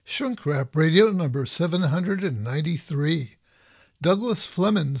Shrink Rap Radio number 793. Douglas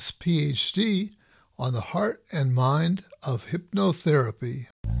Flemons, Ph.D., on the heart and mind of hypnotherapy.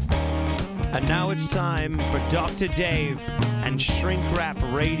 And now it's time for Dr. Dave and Shrink Rap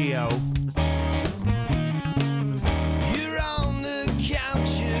Radio. You're on the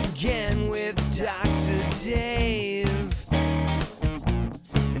couch again with Dr. Dave.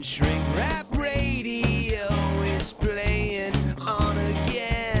 And Shrink Rap Radio is playing on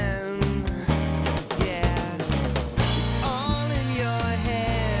again. Yeah, it's all in your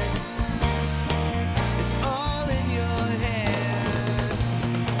head. It's all in your head.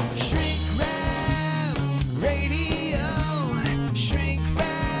 Shrink Rap Radio. Shrink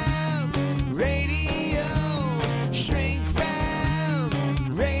Rap Radio. Shrink Rap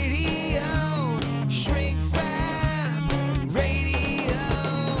Radio. Shrink Rap Radio.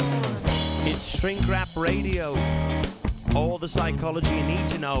 It's Shrink Rap Radio. All the psychology you need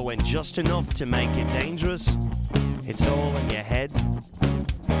to know and just enough to make it dangerous. It's all in your head.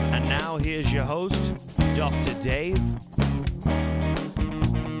 And now here's your host, Dr. Dave.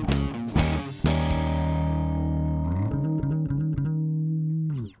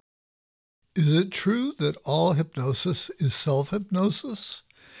 Is it true that all hypnosis is self-hypnosis?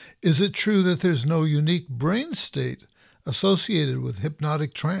 Is it true that there's no unique brain state associated with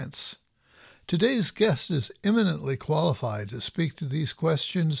hypnotic trance? Today's guest is eminently qualified to speak to these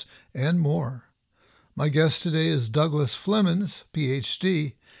questions and more. My guest today is Douglas Flemons,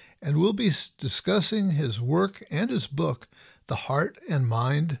 Ph.D., and we'll be discussing his work and his book, The Heart and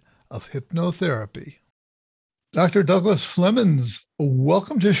Mind of Hypnotherapy. Dr. Douglas Flemons,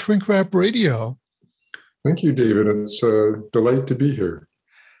 welcome to Shrink Rap Radio. Thank you, David. It's a delight to be here.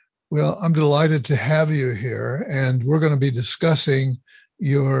 Well, I'm delighted to have you here, and we're going to be discussing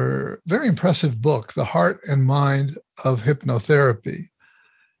your very impressive book, The Heart and Mind of Hypnotherapy.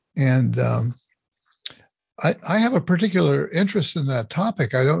 And I have a particular interest in that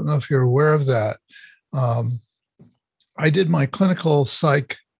topic. I don't know if you're aware of that. I did my clinical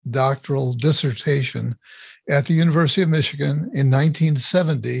psych doctoral dissertation at the University of Michigan in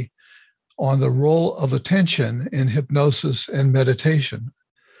 1970 on the role of attention in hypnosis and meditation.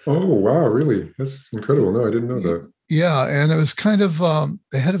 Oh, wow, really? That's incredible. No, I didn't know that. Yeah, and it was kind of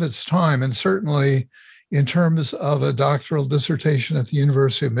ahead of its time, and certainly in terms of a doctoral dissertation at the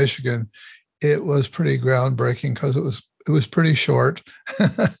University of Michigan, it was pretty groundbreaking because it was pretty short.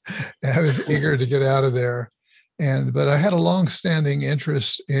 I was eager to get out of there, but I had a long-standing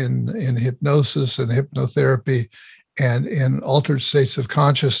interest in hypnosis and hypnotherapy, and in altered states of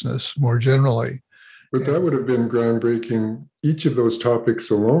consciousness more generally. But that would have been groundbreaking. Each of those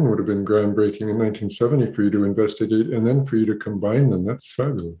topics alone would have been groundbreaking in 1970 for you to investigate and then for you to combine them. That's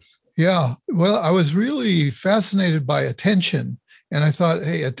fabulous. Yeah. Well, I was really fascinated by attention. And I thought,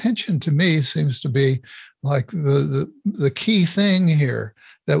 hey, attention to me seems to be like the key thing here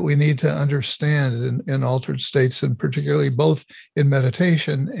that we need to understand in altered states, and particularly both in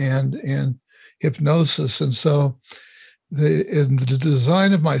meditation and in hypnosis. And so in the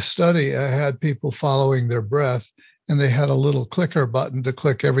design of my study, I had people following their breath, and they had a little clicker button to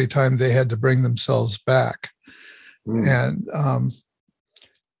click every time they had to bring themselves back. And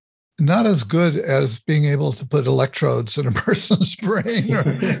not as good as being able to put electrodes in a person's brain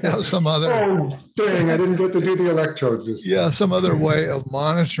or some other. Oh, dang, I didn't get to do the electrodes this time. Yeah, some other way of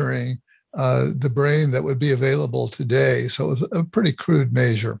monitoring the brain that would be available today. So it was a pretty crude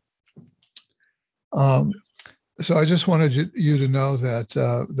measure. So I just wanted you to know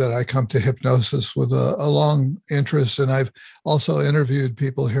that I come to hypnosis with a long interest, and I've also interviewed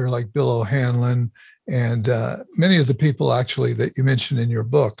people here like Bill O'Hanlon and many of the people actually that you mentioned in your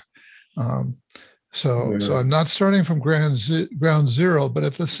book. So I'm not starting from ground zero, but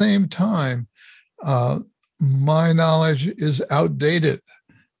at the same time, my knowledge is outdated.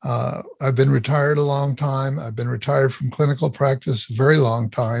 I've been retired a long time. I've been retired from clinical practice a very long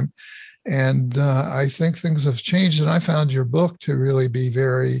time. And I think things have changed, and I found your book to really be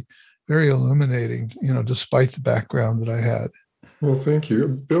very, very illuminating, despite the background that I had. Well, thank you.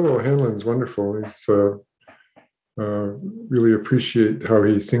 Bill O'Hanlon's wonderful. He's really appreciate how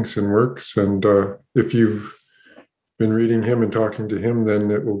he thinks and works. And if you've been reading him and talking to him,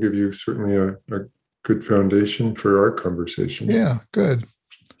 then it will give you certainly a good foundation for our conversation. Yeah, good.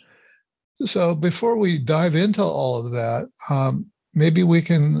 So before we dive into all of that, maybe we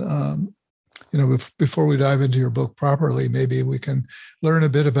can, before we dive into your book properly, maybe we can learn a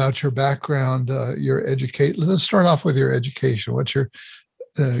bit about your background, your education. Let's start off with your education.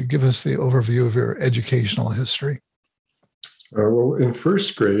 Give us the overview of your educational history. Well, in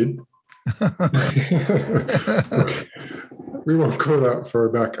first grade, we won't go that far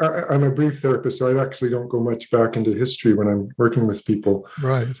back. I'm a brief therapist, so I actually don't go much back into history when I'm working with people.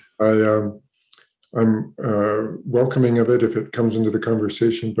 Right. I'm welcoming of it if it comes into the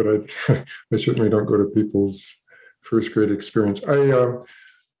conversation, but I certainly don't go to people's first grade experience. I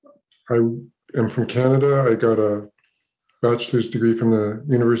am from Canada. I got a bachelor's degree from the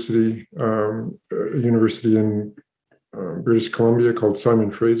university in British Columbia called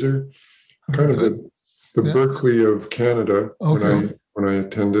Simon Fraser, kind of the Berkeley of Canada. Okay. When I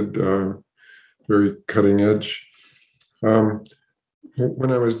attended, very cutting edge.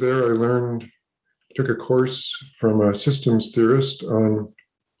 When I was there, I took a course from a systems theorist on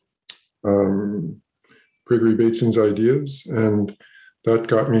Gregory Bateson's ideas, and that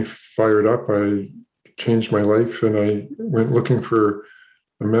got me fired up. I changed my life, and I went looking for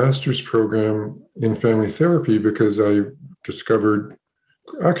a master's program in family therapy because I discovered,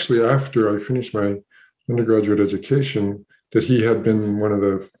 actually after I finished my undergraduate education, that he had been one of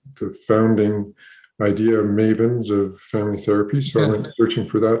the founding idea mavens of family therapy. So I went searching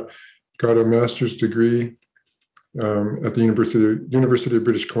for that, got a master's degree at the University of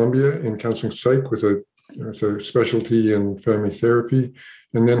British Columbia in counseling psych with a specialty in family therapy,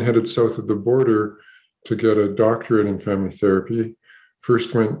 and then headed south of the border to get a doctorate in family therapy.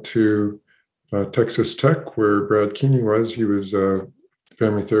 First went to Texas Tech, where Brad Keeney was. He was a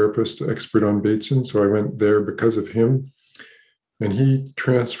family therapist, expert on Bateson. So I went there because of him. And he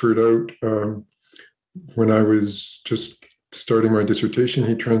transferred out when I was just starting my dissertation.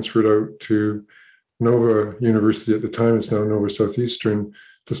 He transferred out to Nova University at the time. It's now Nova Southeastern,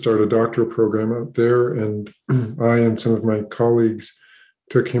 to start a doctoral program out there. And I and some of my colleagues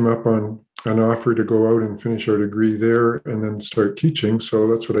took him up on an offer to go out and finish our degree there and then start teaching. So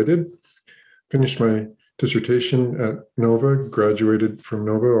that's what I did. Finished my dissertation at Nova, graduated from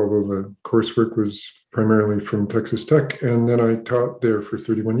Nova, although the coursework was primarily from Texas Tech. And then I taught there for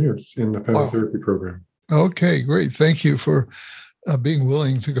 31 years in the family therapy program. Okay, great. Thank you for being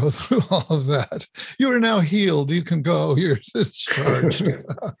willing to go through all of that. You are now healed. You can go. You're discharged.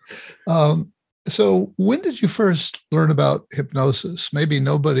 So when did you first learn about hypnosis? Maybe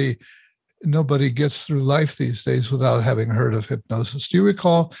nobody gets through life these days without having heard of hypnosis. Do you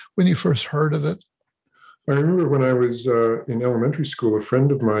recall when you first heard of it? I remember when I was in elementary school, a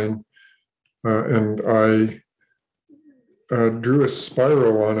friend of mine and I drew a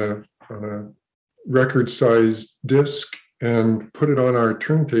spiral on a record-sized disc and put it on our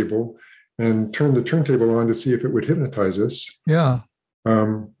turntable and turned the turntable on to see if it would hypnotize us. Yeah.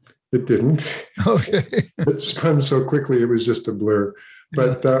 It didn't. Okay. It spun so quickly, it was just a blur.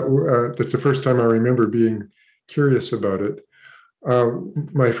 But that's the first time I remember being curious about it.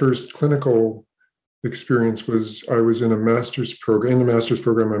 My first clinical experience was I was in the master's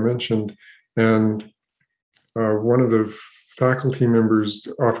program I mentioned, and one of the faculty members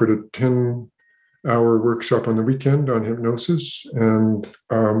offered a 10-hour workshop on the weekend on hypnosis. And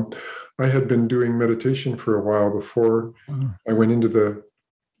I had been doing meditation for a while before I went into the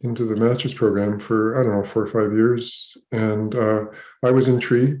master's program for, 4 or 5 years. And I was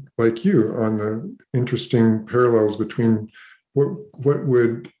intrigued, like you, on the interesting parallels between what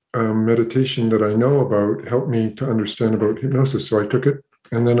would meditation that I know about help me to understand about hypnosis. So I took it,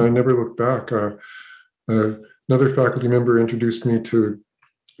 and then I never looked back. Another faculty member introduced me to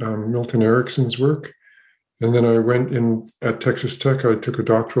Milton Erickson's work. And then I went in at Texas Tech. I took a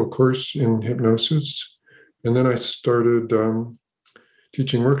doctoral course in hypnosis. And then I started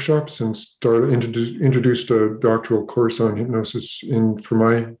teaching workshops and introduced a doctoral course on hypnosis for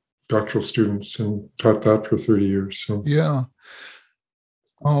my doctoral students, and taught that for 30 years. So yeah.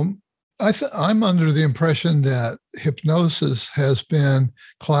 I'm under the impression that hypnosis has been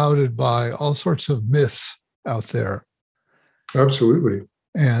clouded by all sorts of myths out there. Absolutely.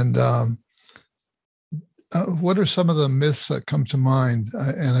 And what are some of the myths that come to mind?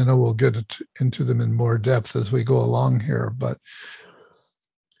 And I know we'll get into them in more depth as we go along here, but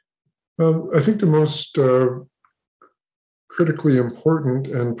I think the most critically important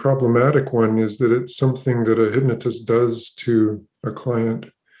and problematic one is that it's something that a hypnotist does to a client,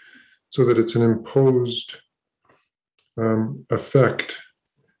 so that it's an imposed effect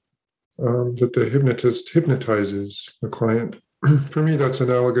that the hypnotist hypnotizes the client. For me, that's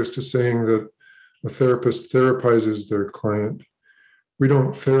analogous to saying that a therapist therapizes their client. We don't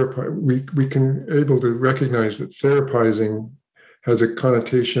therapize. We can able to recognize that therapizing has a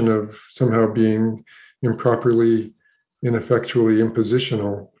connotation of somehow being improperly, ineffectually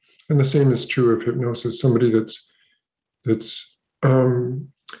impositional. And the same is true of hypnosis. Somebody that's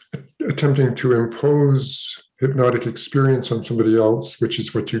attempting to impose hypnotic experience on somebody else, which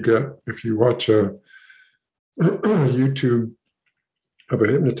is what you get if you watch a YouTube of a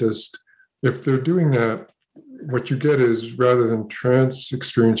hypnotist, if they're doing that, what you get is, rather than trance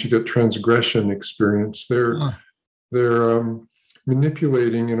experience, you get transgression experience. They're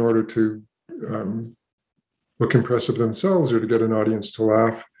manipulating in order to look impressive themselves or to get an audience to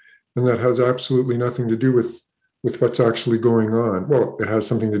laugh, and that has absolutely nothing to do with what's actually going on. Well, it has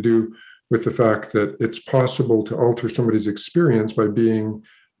something to do with the fact that it's possible to alter somebody's experience by being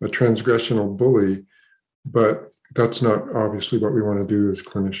a transgressional bully, but that's not obviously what we want to do as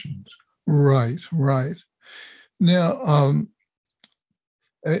clinicians. Right, right. Now,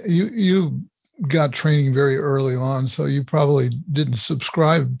 you got training very early on, so you probably didn't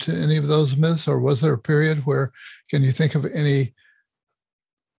subscribe to any of those myths, or was there a period where, can you think of any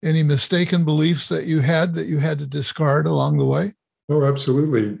mistaken beliefs that you had to discard along the way? Oh,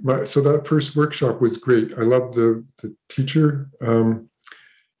 absolutely. So that first workshop was great. I loved the teacher.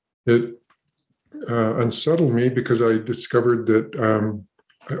 It unsettled me because I discovered that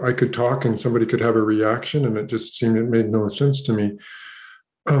I could talk and somebody could have a reaction, and it made no sense to me.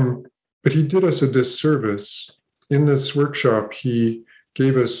 But he did us a disservice. In this workshop, he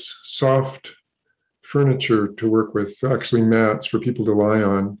gave us soft furniture to work with, actually mats for people to lie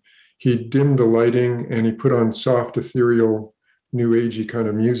on. He dimmed the lighting and he put on soft, ethereal, new agey kind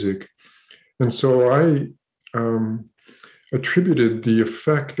of music. And so I attributed the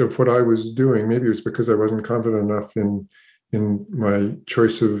effect of what I was doing. Maybe it was because I wasn't confident enough in my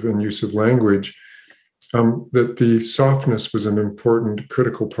choice of and use of language, that the softness was an important,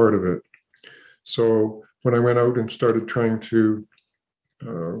 critical part of it. So when I went out and started trying to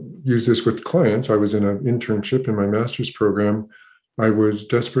use this with clients, I was in an internship in my master's program. I was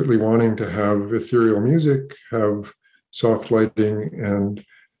desperately wanting to have ethereal music, have soft lighting, and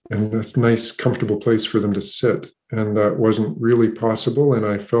this nice, comfortable place for them to sit. And that wasn't really possible, and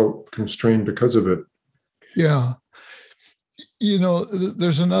I felt constrained because of it. Yeah.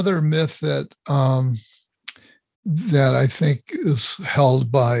 There's another myth that I think is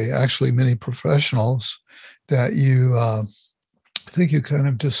held by actually many professionals that I think you kind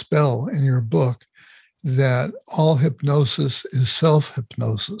of dispel in your book, that all hypnosis is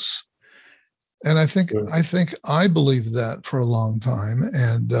self-hypnosis. And I think I believed that for a long time,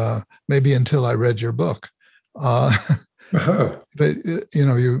 and maybe until I read your book. But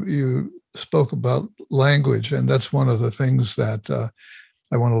you spoke about language, and that's one of the things that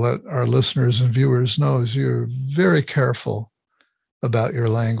I want to let our listeners and viewers know is you're very careful about your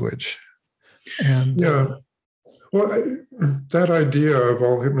language. And that idea of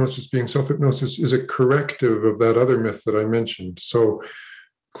all hypnosis being self-hypnosis is a corrective of that other myth that I mentioned. So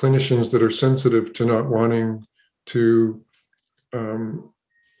clinicians that are sensitive to not wanting to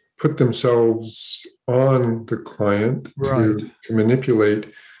put themselves on the client, right, to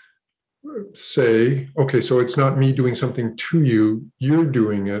manipulate, say, okay, so it's not me doing something to you, you're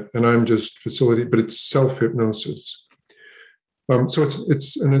doing it, and I'm just facilitating, but it's self-hypnosis. So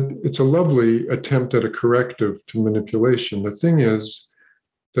it's a lovely attempt at a corrective to manipulation. The thing is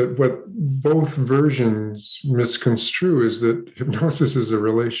that what both versions misconstrue is that hypnosis is a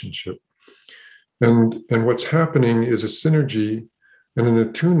relationship. And what's happening is a synergy and an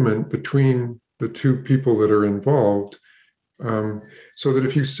attunement between the two people that are involved. So that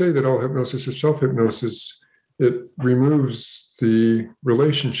if you say that all hypnosis is self-hypnosis, it removes the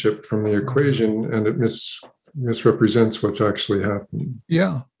relationship from the equation, and it misrepresents what's actually happening.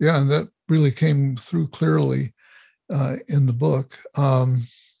 Yeah, and that really came through clearly in the book. In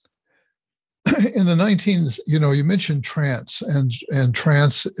the 19s, you mentioned trance, and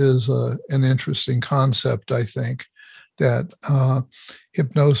trance is an interesting concept, I think, that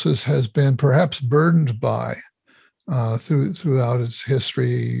hypnosis has been perhaps burdened by throughout its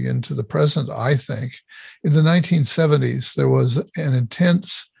history into the present, I think. In the 1970s, there was an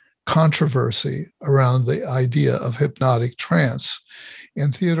intense controversy around the idea of hypnotic trance.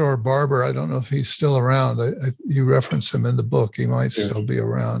 And Theodore Barber, I don't know if he's still around. You reference him in the book. He might still be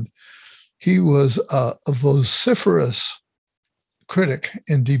around. He was a vociferous critic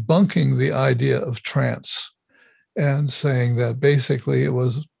in debunking the idea of trance and saying that basically it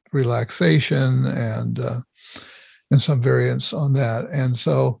was relaxation and some variants on that. And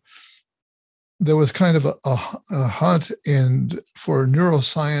so there was kind of a hunt for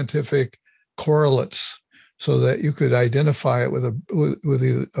neuroscientific correlates so that you could identify it with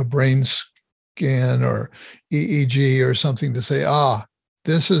a brain scan or EEG or something to say,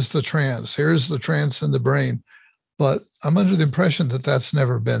 this is the trance. Here's the trance in the brain. But I'm under the impression that that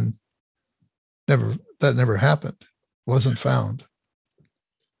never happened, wasn't found.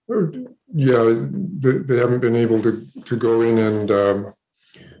 Yeah, they haven't been able to go in and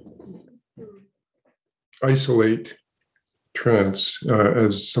isolate trance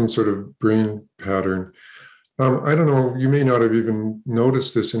as some sort of brain pattern. I don't know, you may not have even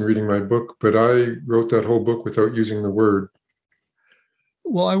noticed this in reading my book, but I wrote that whole book without using the word.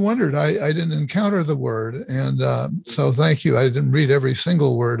 Well, I wondered. I didn't encounter the word. And so thank you. I didn't read every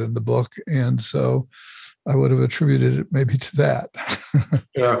single word in the book. And so I would have attributed it maybe to that.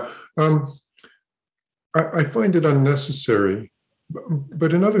 Yeah. I find it unnecessary.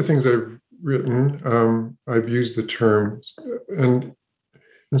 But in other things I've written, I've used the term. And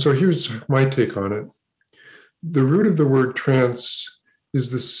so here's my take on it. The root of the word trance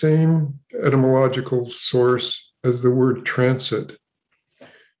is the same etymological source as the word transit.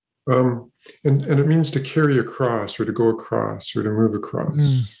 And it means to carry across or to go across or to move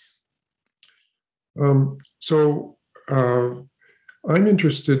across. So I'm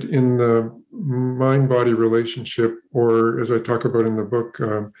interested in the mind-body relationship, or as I talk about in the book,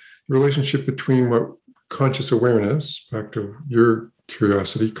 relationship between what conscious awareness, back to your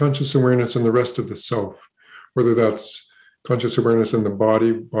curiosity, conscious awareness and the rest of the self, whether that's conscious awareness in the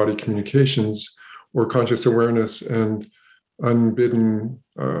body communications, or conscious awareness and unbidden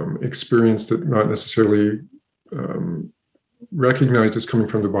experience that not necessarily recognized as coming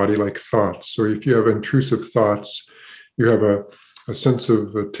from the body, like thoughts. So if you have intrusive thoughts, you have a sense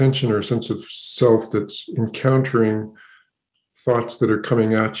of attention or a sense of self that's encountering thoughts that are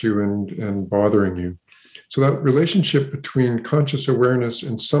coming at you and bothering you. So that relationship between conscious awareness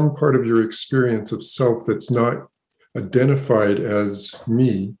and some part of your experience of self that's not identified as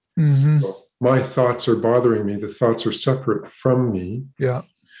me. Mm-hmm. So my thoughts are bothering me. The thoughts are separate from me. Yeah.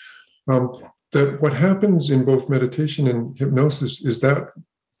 That what happens in both meditation and hypnosis is that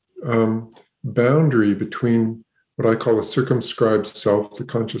boundary between what I call a circumscribed self, the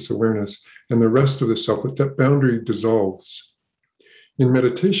conscious awareness, and the rest of the self, that boundary dissolves. In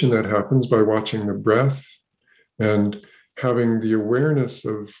meditation, that happens by watching the breath and having the awareness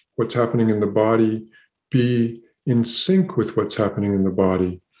of what's happening in the body be in sync with what's happening in the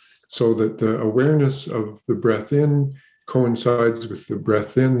body, so that the awareness of the breath in coincides with the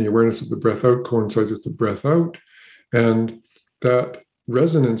breath in, the awareness of the breath out coincides with the breath out, and that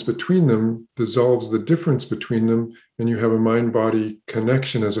resonance between them dissolves the difference between them, and you have a mind-body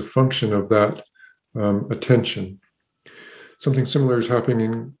connection as a function of that attention. Something similar is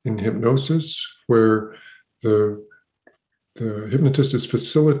happening in hypnosis, where the hypnotist is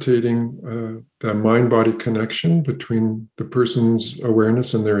facilitating the mind-body connection between the person's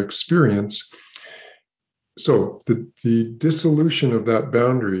awareness and their experience. So the dissolution of that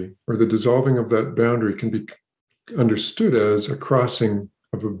boundary, or the dissolving of that boundary, can be understood as a crossing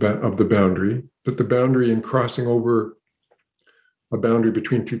of the boundary, that the boundary in crossing over a boundary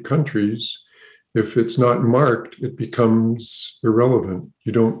between two countries, if it's not marked, it becomes irrelevant.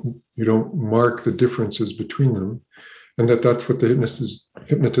 You don't mark the differences between them. And that's what the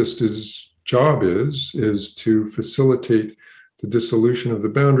hypnotist's job is to facilitate the dissolution of the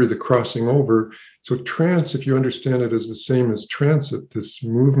boundary, the crossing over. So trance, if you understand it as the same as transit, this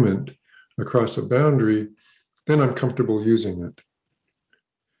movement across a boundary, then I'm comfortable using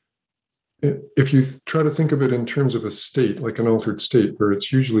it. If you try to think of it in terms of a state, like an altered state where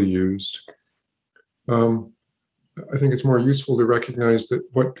it's usually used, I think it's more useful to recognize that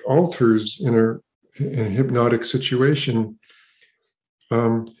what alters in a hypnotic situation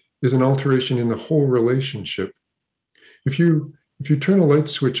is an alteration in the whole relationship. If you turn a light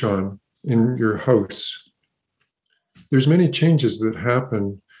switch on in your house, there's many changes that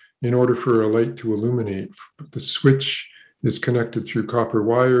happen in order for a light to illuminate. The switch is connected through copper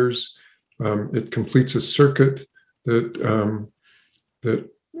wires. It completes a circuit that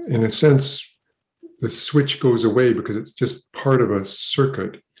in a sense, the switch goes away because it's just part of a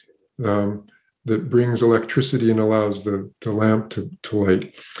circuit that brings electricity and allows the lamp to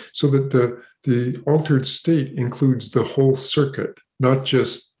light. So that the altered state includes the whole circuit, not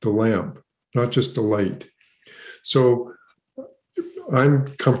just the lamp, not just the light. So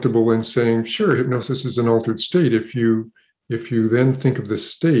I'm comfortable in saying, sure, hypnosis is an altered state if you then think of the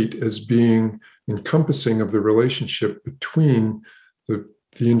state as being encompassing of the relationship between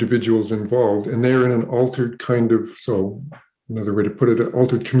the individuals involved, and they're in an altered kind of, so another way to put it, an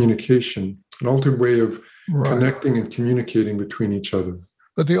altered communication, an altered way of connecting and communicating between each other.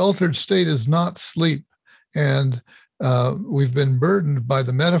 But the altered state is not sleep. And we've been burdened by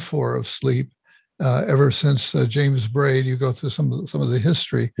the metaphor of sleep ever since James Braid. You go through some of the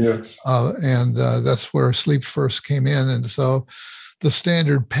history. Yes. And that's where sleep first came in. And so the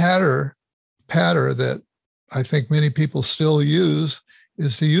standard patter that I think many people still use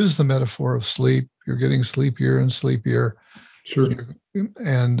is to use the metaphor of sleep. You're getting sleepier and sleepier. Sure.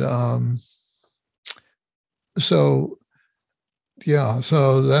 And So yeah,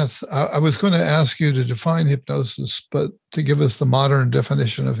 so I was going to ask you to define hypnosis, but to give us the modern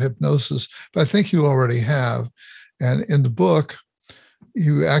definition of hypnosis, but I think you already have. And in the book,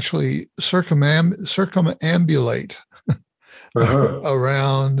 you actually circumambulate Uh-huh.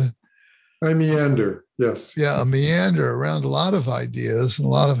 around, I meander. Yes. yeah, a meander around a lot of ideas and a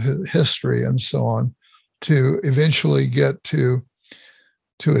lot of history and so on to eventually get to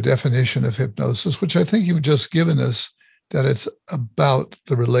a definition of hypnosis, which I think you've just given us, that it's about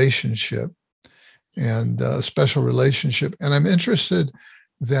the relationship and a special relationship. And I'm interested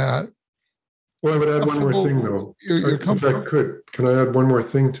that. Well, I would add one more thing, though. You're comfortable. If I could, can I add one more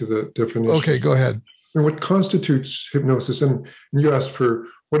thing to the definition? Okay, go ahead. And what constitutes hypnosis? And you asked for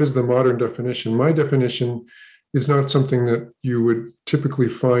what is the modern definition. My definition is not something that you would typically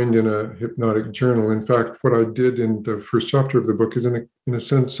find in a hypnotic journal. In fact, what I did in the first chapter of the book is, in a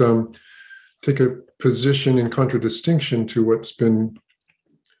sense, take a position in contradistinction to what's been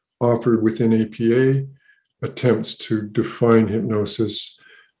offered within APA attempts to define hypnosis.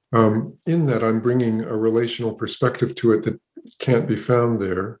 In that, I'm bringing a relational perspective to it that can't be found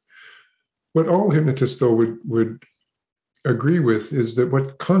there. What all hypnotists, though, would agree with is that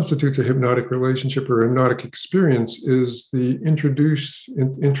what constitutes a hypnotic relationship or hypnotic experience is the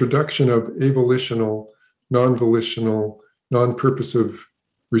introduction of avolitional, non-volitional, non-purposive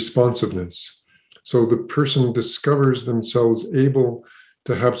responsiveness. So the person discovers themselves able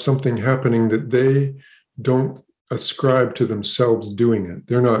to have something happening that they don't ascribe to themselves doing it.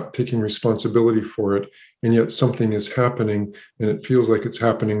 They're not taking responsibility for it, and yet something is happening, and it feels like it's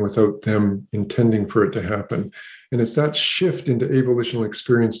happening without them intending for it to happen. And it's that shift into avolitional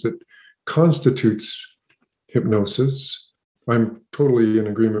experience that constitutes hypnosis. I'm totally in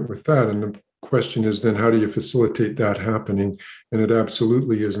agreement with that. And the question is then, how do you facilitate that happening? And it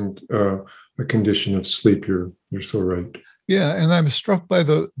absolutely isn't a condition of sleep. You're so right. Yeah, and I'm struck by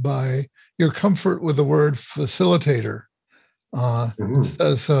your comfort with the word facilitator.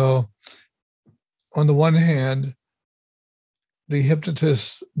 So on the one hand, the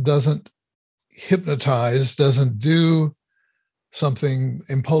hypnotist doesn't hypnotize, doesn't do something,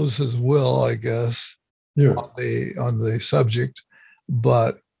 impose his will, I guess, on the subject,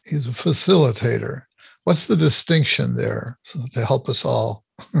 but he's a facilitator. What's the distinction there, to help us all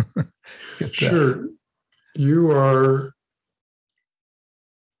get that? Sure. You are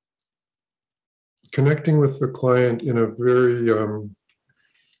connecting with the client in a very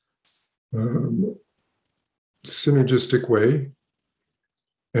synergistic way,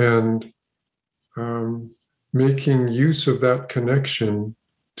 and making use of that connection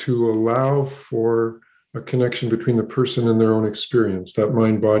to allow for a connection between the person and their own experience, that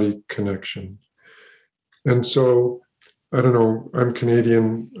mind-body connection. And so, I don't know, I'm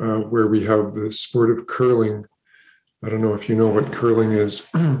Canadian, where we have the sport of curling. I don't know if you know what curling is.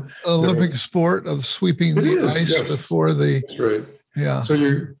 Olympic sport of sweeping the ice, yes, before the... That's right. Yeah. So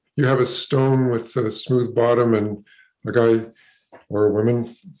you have a stone with a smooth bottom, and a guy or a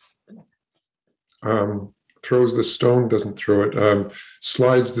woman throws the stone, doesn't throw it,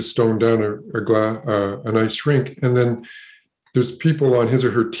 slides the stone down an ice rink. And then there's people on his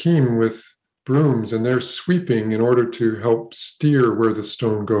or her team with brooms, and they're sweeping in order to help steer where the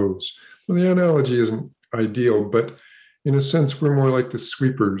stone goes. Well, the analogy isn't ideal, but in a sense, we're more like the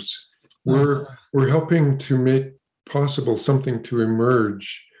sweepers. We're helping to make possible something to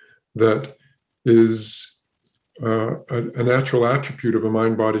emerge that is a natural attribute of a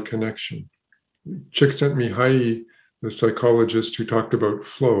mind-body connection. Csikszentmihalyi, the psychologist who talked about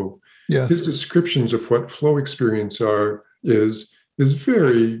flow, yes, his descriptions of what flow experience is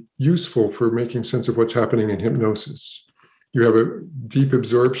very useful for making sense of what's happening in hypnosis. You have a deep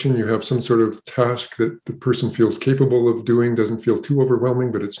absorption, you have some sort of task that the person feels capable of doing, doesn't feel too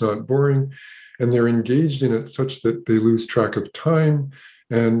overwhelming, but it's not boring. And they're engaged in it such that they lose track of time,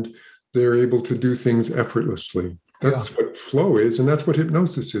 and they're able to do things effortlessly. That's what flow is, and that's what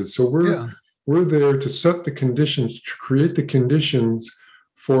hypnosis is. So we're there to set the conditions, to create the conditions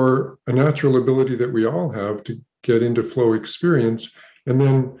for a natural ability that we all have to get into flow experience. And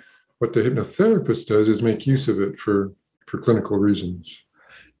then what the hypnotherapist does is make use of it for clinical reasons.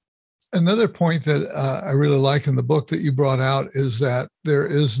 Another point that I really like in the book that you brought out is that there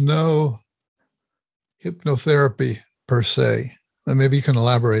is no hypnotherapy per se. And maybe you can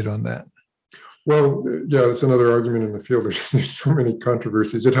elaborate on that. Well, yeah, that's another argument in the field. There's so many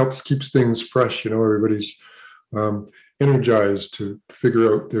controversies. It helps keeps things fresh. Everybody's energized to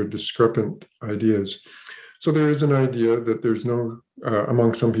figure out their discrepant ideas. So there is an idea that there's no,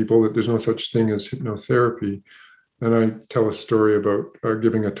 among some people, that there's no such thing as hypnotherapy. And I tell a story about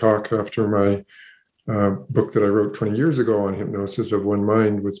giving a talk after my book that I wrote 20 years ago on hypnosis, Of One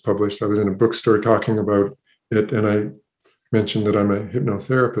Mind, was published. I was in a bookstore talking about it, and I mentioned that I'm a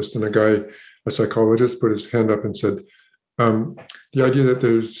hypnotherapist, and a psychologist, put his hand up and said, the idea that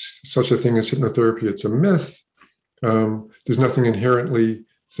there's such a thing as hypnotherapy, it's a myth. There's nothing inherently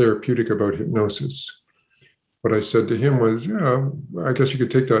therapeutic about hypnosis. What I said to him was, yeah, I guess you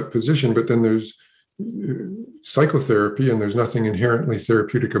could take that position, but then there's psychotherapy, and there's nothing inherently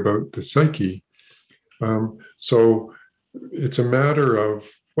therapeutic about the psyche. So it's a matter of,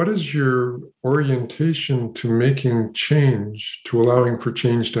 what is your orientation to making change, to allowing for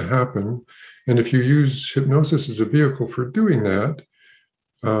change to happen? And if you use hypnosis as a vehicle for doing that,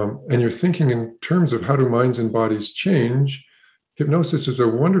 and you're thinking in terms of how do minds and bodies change, hypnosis is a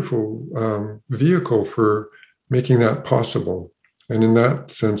wonderful vehicle for making that possible. And in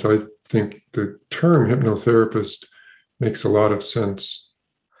that sense, I think the term hypnotherapist makes a lot of sense.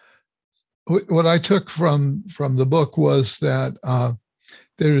 What I took from the book was that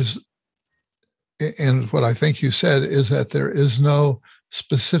there's, and what I think you said is that there is no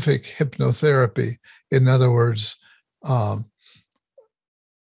specific hypnotherapy. In other words, I'm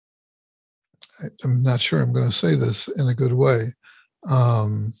not sure I'm going to say this in a good way.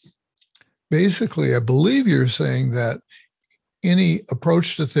 Basically, I believe you're saying that any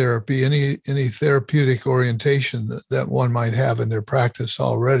approach to therapy, any therapeutic orientation that one might have in their practice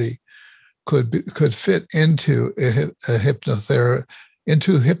already could fit into a hypnotherapy,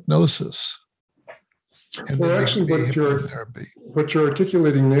 into hypnosis. And well, actually, what you're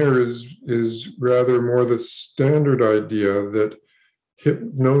articulating there is rather more the standard idea that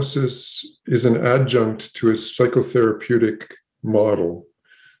hypnosis is an adjunct to a psychotherapeutic model.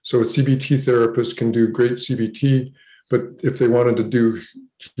 So a CBT therapist can do great CBT, but if they wanted to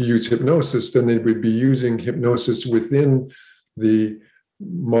use hypnosis, then they would be using hypnosis within the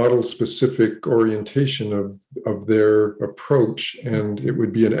model-specific orientation of their approach, and it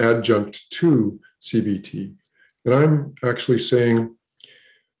would be an adjunct to CBT. And I'm actually saying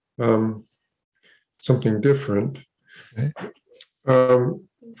something different. Okay.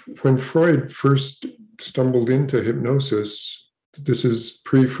 When Freud first stumbled into hypnosis, this is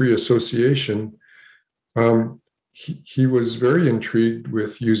pre-free association, he was very intrigued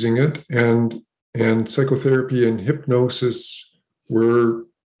with using it, and psychotherapy and hypnosis were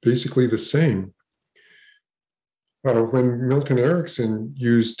basically the same. When Milton Erickson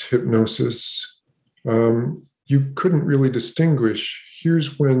used hypnosis, you couldn't really distinguish.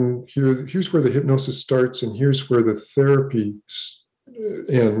 Here's where the hypnosis starts, and here's where the therapy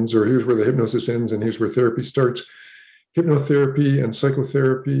ends, or here's where the hypnosis ends, and here's where therapy starts. Hypnotherapy and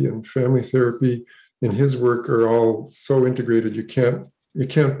psychotherapy and family therapy in his work are all so integrated you can't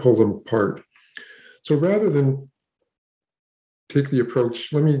pull them apart. So rather than take the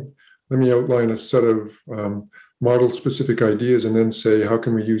approach, let me outline a set of model-specific ideas and then say, how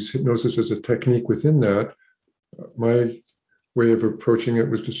can we use hypnosis as a technique within that? My way of approaching it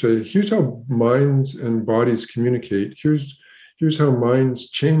was to say, here's how minds and bodies communicate. Here's how minds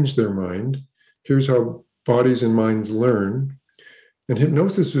change their mind. Here's how bodies and minds learn. And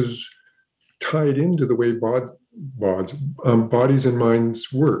hypnosis is tied into the way bodies and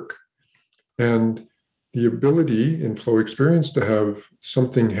minds work. And the ability in flow experience to have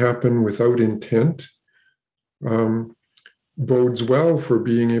something happen without intent bodes well for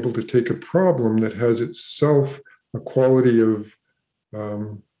being able to take a problem that has itself a quality of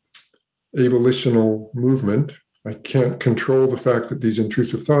avolitional movement. I can't control the fact that these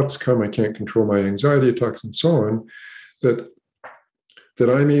intrusive thoughts come. I can't control my anxiety attacks and so on. That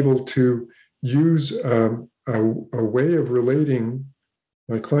I'm able to use a way of relating,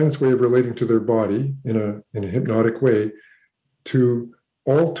 my client's way of relating to their body in a hypnotic way, to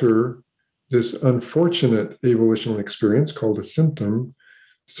alter this unfortunate avolitional experience called a symptom,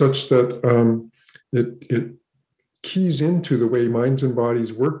 such that it keys into the way minds and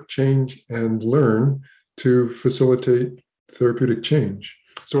bodies work, change, and learn to facilitate therapeutic change.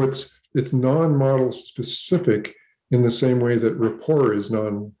 So it's non-model specific in the same way that rapport is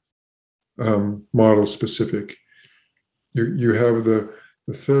non-model specific. You have the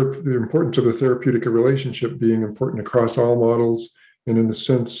importance of the therapeutic relationship being important across all models, and in a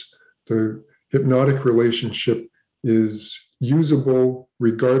sense, the hypnotic relationship is usable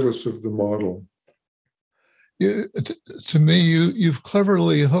regardless of the model. To me, you've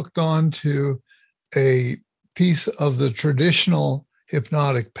cleverly hooked on to a piece of the traditional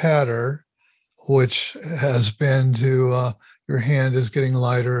hypnotic pattern, which has been to your hand is getting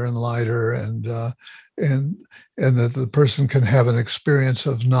lighter and lighter, and that the person can have an experience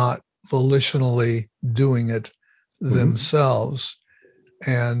of not volitionally doing it themselves.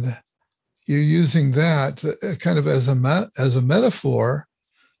 And you're using that kind of as a metaphor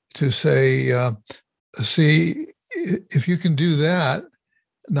to say, see, if you can do that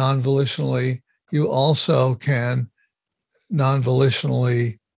non-volitionally, you also can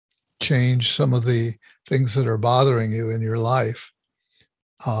non-volitionally change some of the things that are bothering you in your life.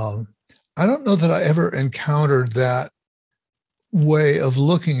 I don't know that I ever encountered that way of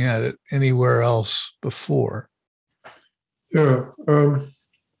looking at it anywhere else before. Yeah.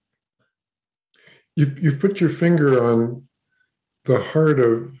 You put your finger on the heart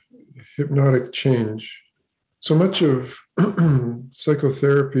of hypnotic change. So much of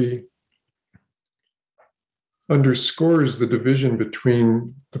psychotherapy underscores the division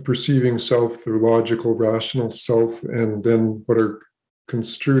between the perceiving self, the logical, rational self, and then what are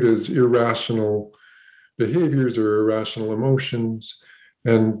construed as irrational behaviors or irrational emotions.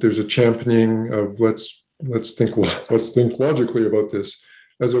 And there's a championing of let's think logically about this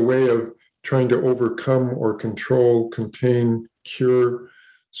as a way of trying to overcome or control, contain, cure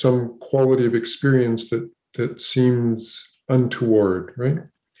some quality of experience that seems untoward, right?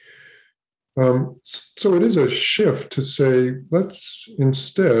 So it is a shift to say, let's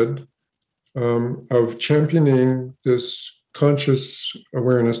instead of championing this conscious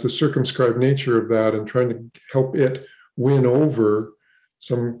awareness, the circumscribed nature of that, and trying to help it win over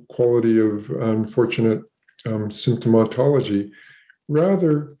some quality of unfortunate symptomatology.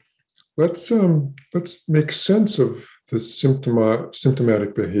 Rather, let's make sense of the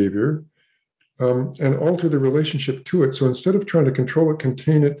symptomatic behavior and alter the relationship to it. So instead of trying to control it,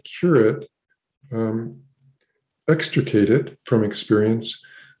 contain it, cure it, extricate it from experience,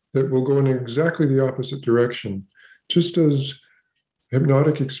 that will go in exactly the opposite direction. Just as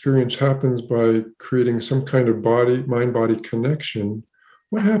hypnotic experience happens by creating some kind of mind-body connection,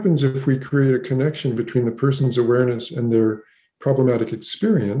 what happens if we create a connection between the person's awareness and their problematic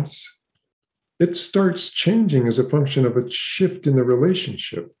experience? It starts changing as a function of a shift in the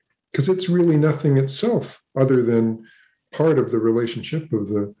relationship, because it's really nothing itself other than part of the relationship of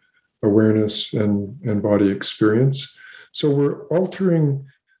the awareness and body experience. So we're altering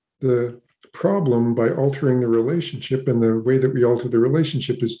the problem by altering the relationship, and the way that we alter the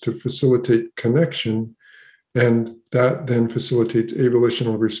relationship is to facilitate connection, and that then facilitates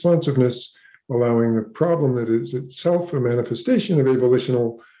avolitional responsiveness, allowing the problem that is itself a manifestation of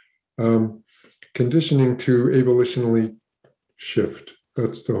avolitional conditioning to avolitionally shift.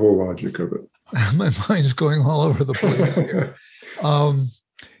 That's the whole logic of it. My mind's going all over the place here.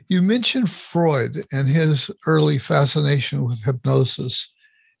 You mentioned Freud and his early fascination with hypnosis,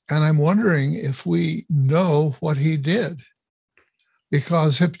 and I'm wondering if we know what he did,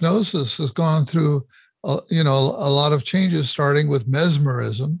 because hypnosis has gone through, a lot of changes, starting with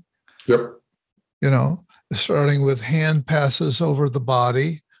mesmerism. Yep. Starting with hand passes over the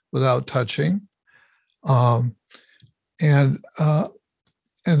body without touching, and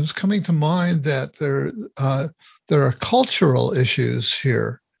it's coming to mind that there are cultural issues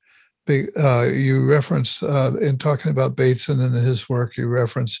here. You reference, in talking about Bateson and his work, you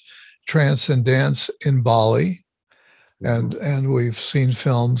reference trance and dance in Bali, and we've seen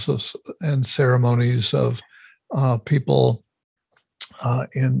films and ceremonies of people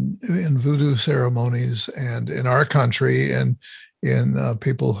in voodoo ceremonies, and in our country, and in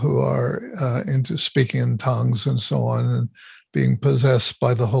people who are into speaking in tongues and so on, and being possessed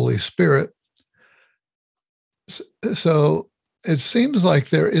by the Holy Spirit. So it seems like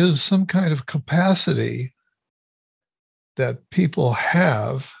there is some kind of capacity that people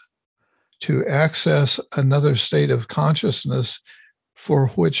have to access another state of consciousness, for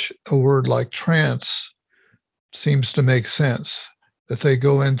which a word like trance seems to make sense, that they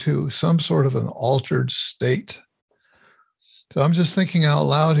go into some sort of an altered state. So I'm just thinking out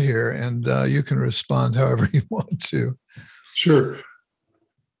loud here, and you can respond however you want to. Sure.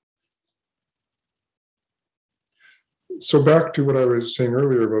 So back to what I was saying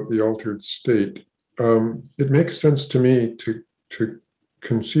earlier about the altered state, it makes sense to me to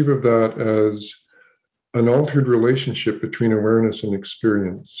conceive of that as an altered relationship between awareness and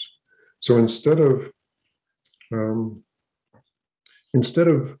experience. So instead of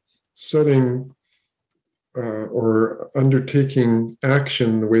setting or undertaking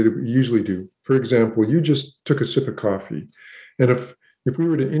action the way that we usually do, for example, you just took a sip of coffee, and if we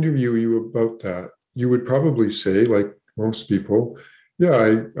were to interview you about that, you would probably say, like most people, yeah,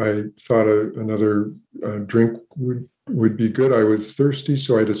 I thought another drink would be good. I was thirsty,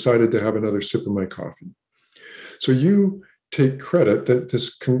 so I decided to have another sip of my coffee. So you take credit that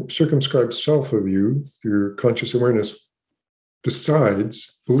this circumscribed self of you, your conscious awareness,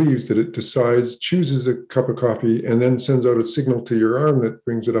 believes that it decides, chooses a cup of coffee, and then sends out a signal to your arm that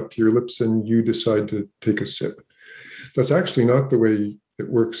brings it up to your lips, and you decide to take a sip. That's actually not the way it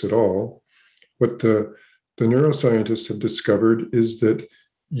works at all. What the neuroscientists have discovered is that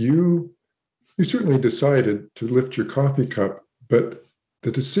you certainly decided to lift your coffee cup, but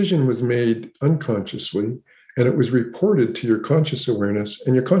the decision was made unconsciously, and it was reported to your conscious awareness,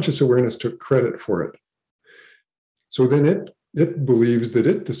 and your conscious awareness took credit for it. So then it believes that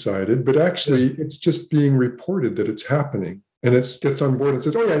it decided, but actually it's just being reported that it's happening, and it gets on board and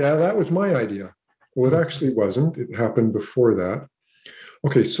says, oh yeah, that was my idea. Well, it actually wasn't. It happened before that.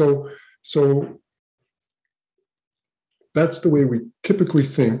 Okay, so that's the way we typically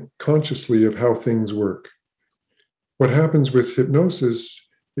think consciously of how things work. What happens with hypnosis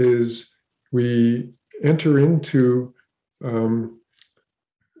is we enter into an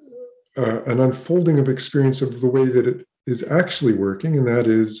unfolding of experience of the way that it is actually working, and that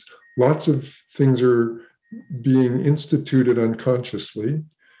is lots of things are being instituted unconsciously.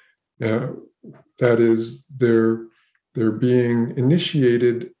 That is, they're being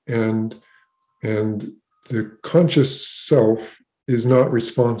initiated, and the conscious self is not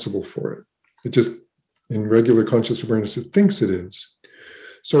responsible for it. It just, in regular conscious awareness, it thinks it is.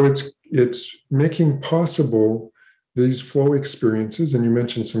 So it's making possible these flow experiences, and you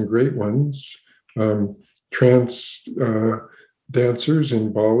mentioned some great ones, trance dancers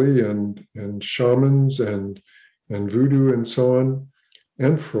in Bali and shamans and voodoo and so on,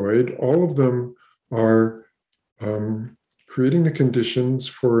 and Freud. All of them are creating the conditions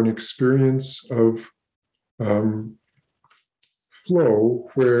for an experience of flow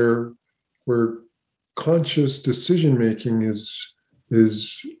where conscious decision making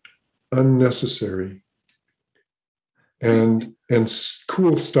is unnecessary, and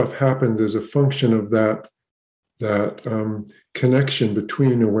cool stuff happens as a function of that connection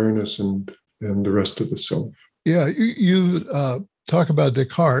between awareness and the rest of the self. Yeah, you talk about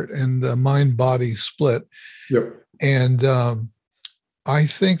Descartes and the mind-body split. Yep. And I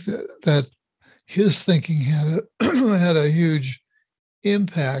think that his thinking had a huge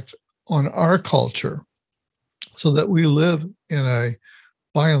impact on our culture, so that we live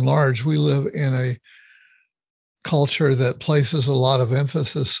by and large, we live in a culture that places a lot of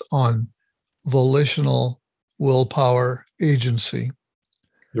emphasis on volitional willpower agency.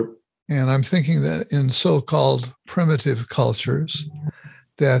 Yep. And I'm thinking that in so-called primitive cultures,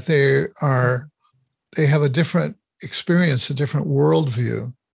 that they have a different experience, a different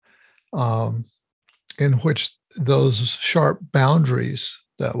worldview, in which those sharp boundaries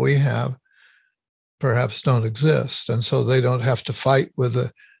that we have perhaps don't exist. And so they don't have to fight with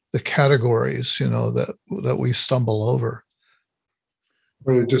the categories, that we stumble over.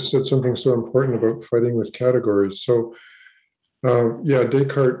 Well, you just said something so important about fighting with categories. So,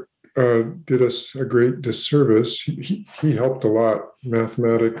 Descartes did us a great disservice. He helped a lot.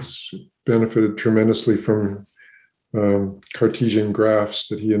 Mathematics benefited tremendously from Cartesian graphs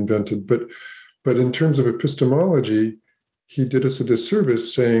that he invented. But in terms of epistemology, he did us a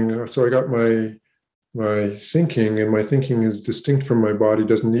disservice saying, so I got my thinking, and my thinking is distinct from my body,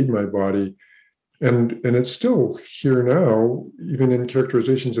 doesn't need my body. And it's still here now, even in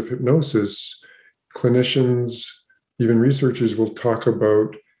characterizations of hypnosis, clinicians, even researchers will talk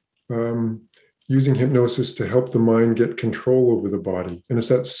about using hypnosis to help the mind get control over the body. And it's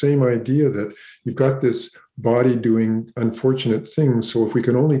that same idea that you've got this body doing unfortunate things. So if we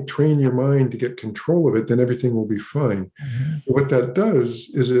can only train your mind to get control of it, then everything will be fine. Mm-hmm. What that does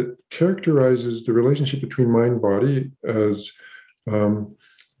is it characterizes the relationship between mind-body as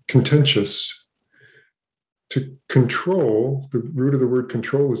contentious. To control, the root of the word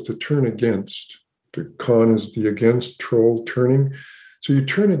control is to turn against. The con is the against, troll, turning. So you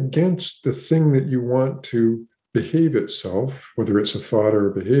turn against the thing that you want to behave itself, whether it's a thought or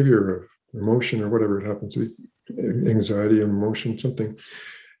a behavior or emotion or whatever it happens to be, anxiety, emotion, something.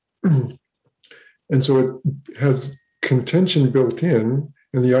 And so it has contention built in,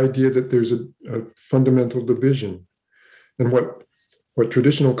 and the idea that there's a fundamental division. And what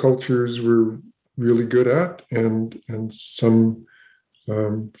traditional cultures were really good at, and some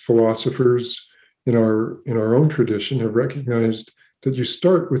philosophers in our own tradition have recognized that you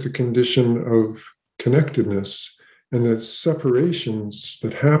start with a condition of connectedness, and the separations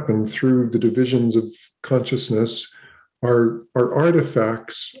that happen through the divisions of consciousness are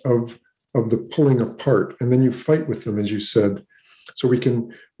artifacts of the pulling apart, and then you fight with them, as you said. So we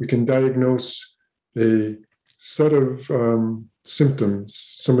can diagnose a set of symptoms.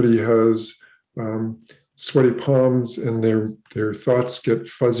 Somebody has sweaty palms, and their thoughts get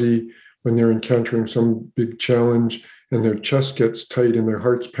fuzzy when they're encountering some big challenge, and their chest gets tight and their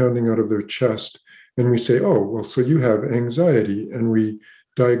heart's pounding out of their chest. And we say, oh, well, so you have anxiety, and we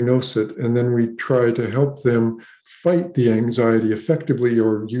diagnose it. And then we try to help them fight the anxiety effectively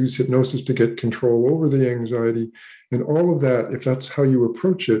or use hypnosis to get control over the anxiety. And all of that, if that's how you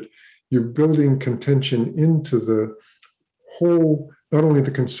approach it, you're building contention into the whole, not only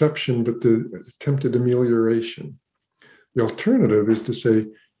the conception, but the attempted amelioration. The alternative is to say,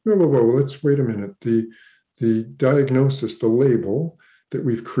 whoa, let's wait a minute. The diagnosis, the label that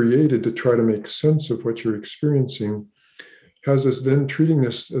we've created to try to make sense of what you're experiencing has us then treating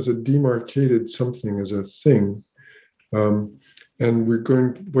this as a demarcated something, as a thing. And we're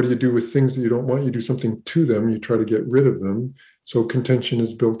going, what do you do with things that you don't want? You do something to them, you try to get rid of them. So contention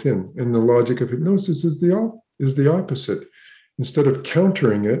is built in. And the logic of hypnosis is the opposite. Instead of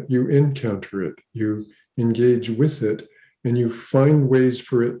countering it, you encounter it, you engage with it, and you find ways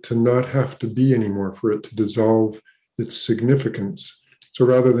for it to not have to be anymore, for it to dissolve its significance. So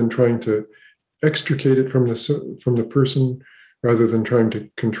rather than trying to extricate it from the person, rather than trying to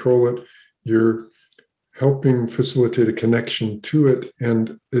control it, you're helping facilitate a connection to it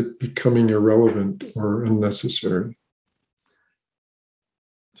and it becoming irrelevant or unnecessary.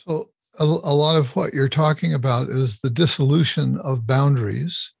 So a lot of what you're talking about is the dissolution of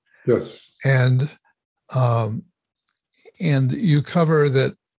boundaries. Yes. And you cover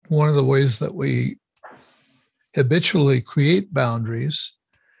that one of the ways that we habitually create boundaries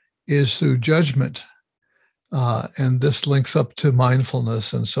is through judgment. And this links up to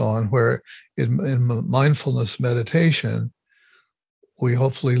mindfulness and so on, where in mindfulness meditation, we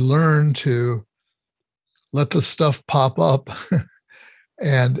hopefully learn to let the stuff pop up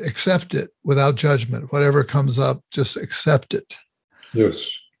and accept it without judgment. Whatever comes up, just accept it.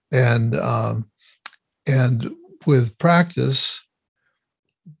 Yes. And with practice,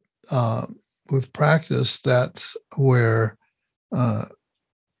 that's where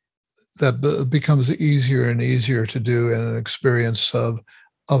that becomes easier and easier to do in an experience of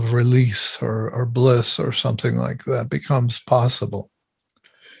release or bliss or something like that becomes possible.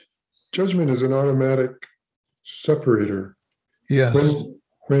 Judgment is an automatic separator. Yes.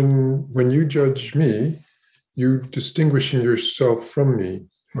 When you judge me, you're distinguishing yourself from me.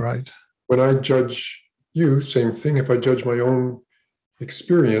 Right. When I judge you, same thing. If I judge my own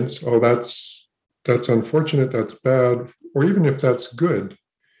experience, oh, that's unfortunate, that's bad, or even if that's good,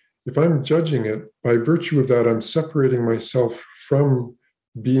 if I'm judging it, by virtue of that, I'm separating myself from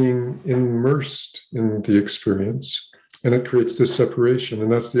being immersed in the experience. And it creates this separation.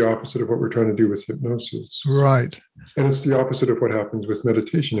 And that's the opposite of what we're trying to do with hypnosis. Right. And it's the opposite of what happens with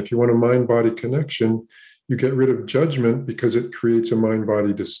meditation. If you want a mind-body connection, you get rid of judgment because it creates a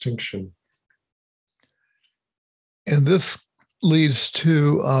mind-body distinction. And this leads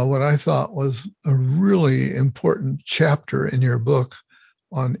to what I thought was a really important chapter in your book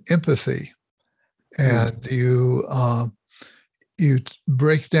on empathy. And you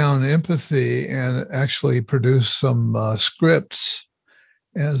break down empathy and actually produce some scripts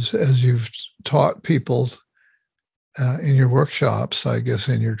as you've taught people in your workshops, I guess,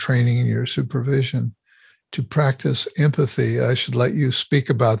 in your training and your supervision, to practice empathy. I should let you speak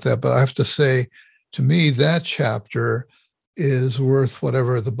about that, but I have to say, to me, that chapter is worth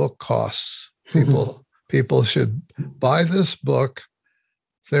whatever the book costs. People should buy this book.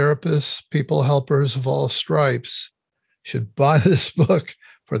 Therapists, people helpers of all stripes should buy this book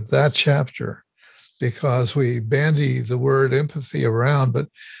for that chapter, because we bandy the word empathy around, but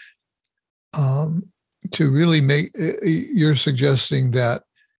to really make, you're suggesting that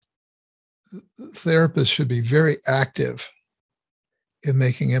therapists should be very active in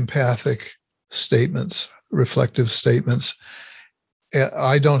making empathic statements, reflective statements.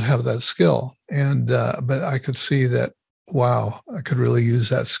 I don't have that skill, but I could see that, wow, I could really use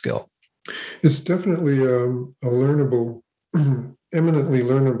that skill. It's definitely a learnable, eminently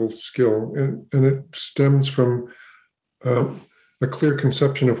learnable skill, and it stems from a clear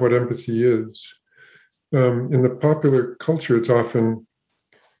conception of what empathy is. In the popular culture, it's often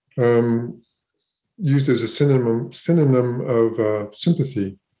used as a synonym of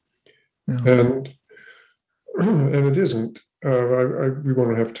sympathy, and it isn't. We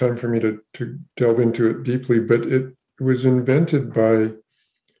won't have time for me to delve into it deeply, but it was invented by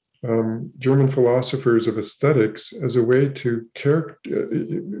German philosophers of aesthetics as a way to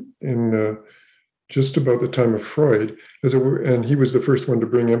in just about the time of Freud, and he was the first one to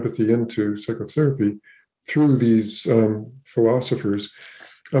bring empathy into psychotherapy through these philosophers.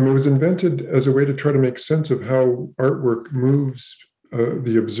 It was invented as a way to try to make sense of how artwork moves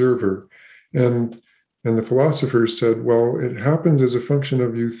the observer. And the philosophers said, well, it happens as a function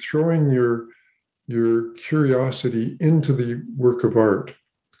of you throwing your your curiosity into the work of art,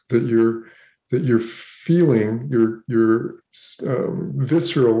 that you're feeling your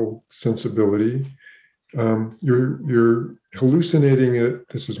visceral sensibility. You're hallucinating it.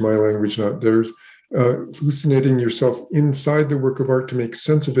 This is my language, not theirs. Hallucinating yourself inside the work of art to make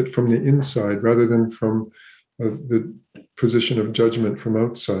sense of it from the inside rather than from the position of judgment from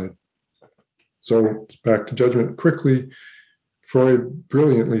outside. So back to judgment quickly. Freud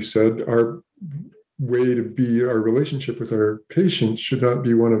brilliantly said our way to be, our relationship with our patients should not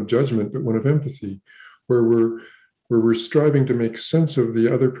be one of judgment, but one of empathy, where we're striving to make sense of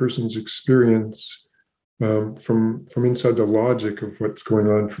the other person's experience from inside the logic of what's going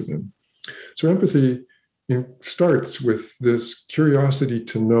on for them. So empathy starts with this curiosity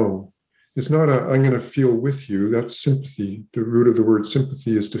to know. It's not I'm going to feel with you. That's sympathy. The root of the word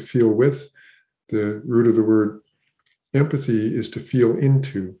sympathy is to feel with. The root of the word empathy is to feel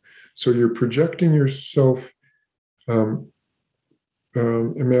into. So you're projecting yourself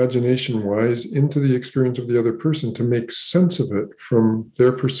imagination-wise into the experience of the other person to make sense of it from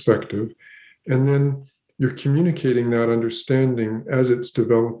their perspective. And then you're communicating that understanding as it's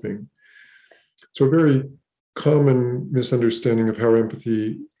developing. So a very common misunderstanding of how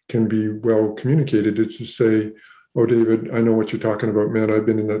empathy can be well communicated is to say, oh, David, I know what you're talking about, man. I've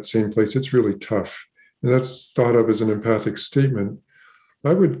been in that same place. It's really tough. And that's thought of as an empathic statement.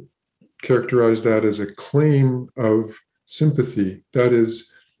 I would characterize that as a claim of sympathy. That is,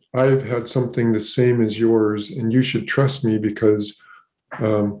 I've had something the same as yours, and you should trust me because,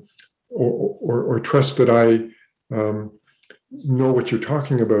 or trust that I know what you're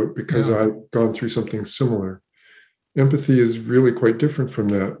talking about because I've gone through something similar. Empathy is really quite different from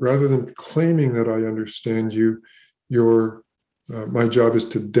that. Rather than claiming that I understand you, my job is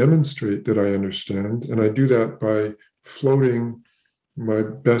to demonstrate that I understand, and I do that by floating my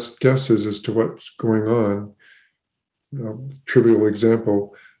best guesses as to what's going on. Trivial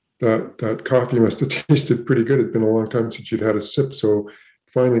example, that coffee must have tasted pretty good. It'd been a long time since you'd had a sip, so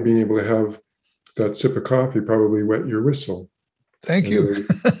finally being able to have that sip of coffee probably wet your whistle. Thank you.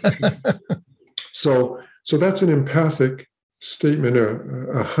 So that's an empathic statement,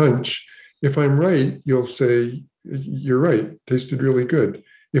 a hunch. If I'm right, you'll say, you're right, tasted really good.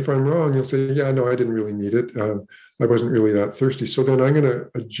 If I'm wrong, you'll say, yeah, no, I didn't really need it. I wasn't really that thirsty. So then I'm going to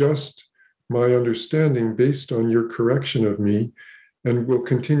adjust my understanding based on your correction of me, and we'll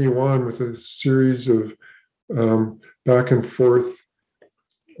continue on with a series of back and forth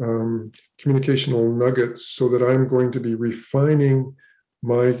communicational nuggets so that I'm going to be refining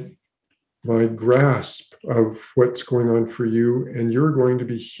my grasp of what's going on for you, and you're going to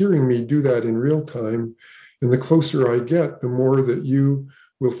be hearing me do that in real time. And the closer I get, the more that you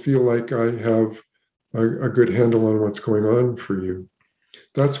will feel like I have a good handle on what's going on for you.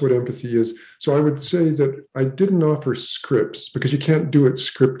 That's what empathy is. So I would say that I didn't offer scripts because you can't do it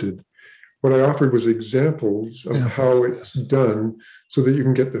scripted. What I offered was examples of how it's done so that you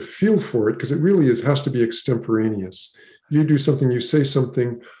can get the feel for it, because it really has to be extemporaneous. You do something, you say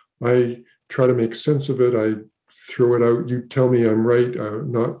something, I try to make sense of it, I throw it out, you tell me I'm right,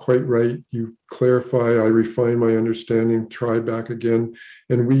 not quite right, you clarify, I refine my understanding, try back again,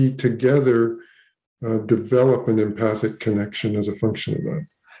 and we together develop an empathic connection as a function of that.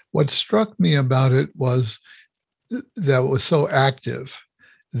 What struck me about it was that it was so active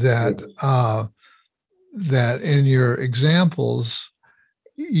that that in your examples,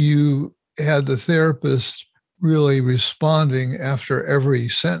 you had the therapist really responding after every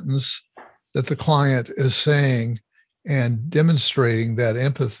sentence that the client is saying and demonstrating that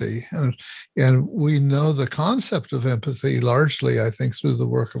empathy. And we know the concept of empathy largely, I think, through the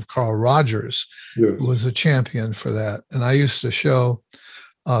work of Carl Rogers, who was a champion for that. And I used to show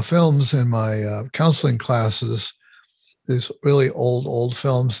films in my counseling classes, these really old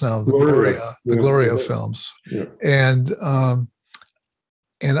films now, the Gloria films. Yeah. And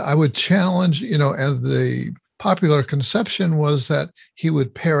I would challenge, and the popular conception was that he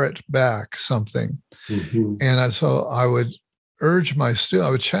would parrot back something. Mm-hmm. And so I would urge my student,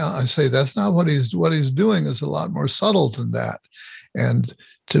 I would challenge, I say, that's not what he's doing is a lot more subtle than that. And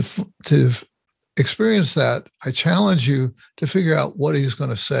to experience that, I challenge you to figure out what he's going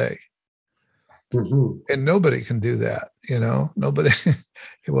to say. Mm-hmm. And nobody can do that, nobody,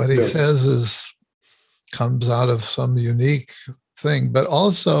 what he says comes out of some unique thing, but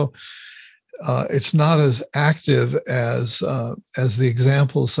also it's not as active as the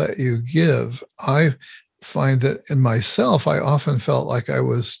examples that you give. I find that in myself, I often felt like I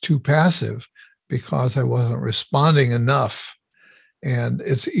was too passive because I wasn't responding enough. And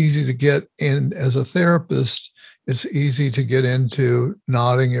it's easy to get in as a therapist. it's easy to get into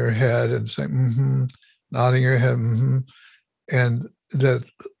nodding your head and saying, mm-hmm, nodding your head, mm-hmm, and that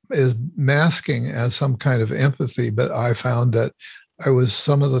is masking as some kind of empathy. But I found that I was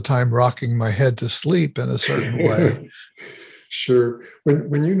some of the time rocking my head to sleep in a certain way. Sure.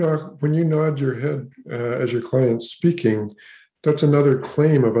 When you nod your head as your client's speaking, that's another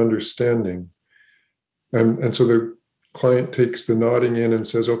claim of understanding. And so the client takes the nodding in and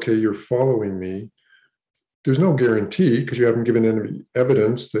says, okay, you're following me. There's no guarantee because you haven't given any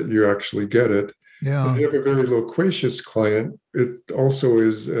evidence that you actually get it. Yeah. If you have a very loquacious client, it also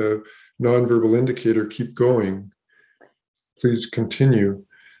is a nonverbal indicator, keep going. Please continue.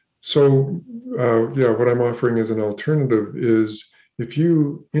 So, what I'm offering as an alternative is if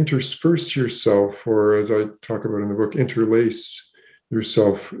you intersperse yourself, or as I talk about in the book, interlace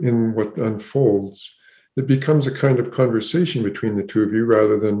yourself in what unfolds, it becomes a kind of conversation between the two of you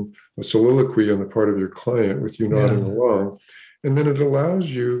rather than a soliloquy on the part of your client with you nodding along. And then it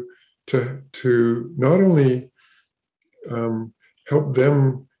allows you to not only help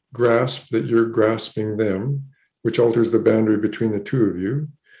them grasp that you're grasping them, which alters the boundary between the two of you.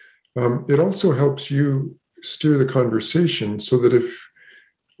 It also helps you steer the conversation so that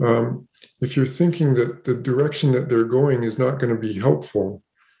if you're thinking that the direction that they're going is not going to be helpful,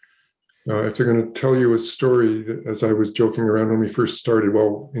 if they're going to tell you a story, as I was joking around when we first started,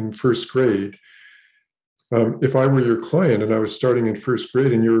 in first grade, if I were your client and I was starting in first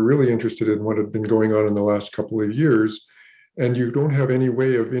grade and you were really interested in what had been going on in the last couple of years, and you don't have any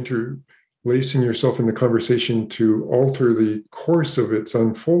way of interlacing yourself in the conversation to alter the course of its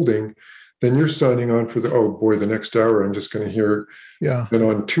unfolding, then you're signing on for the next hour I'm just going to hear. Yeah. And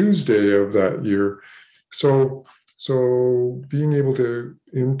on Tuesday of that year. So being able to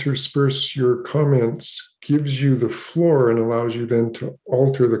intersperse your comments gives you the floor and allows you then to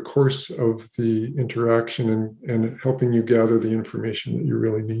alter the course of the interaction and helping you gather the information that you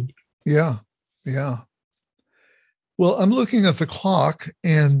really need. Yeah. Yeah. Well, I'm looking at the clock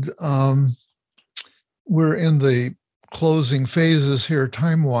and we're in the closing phases here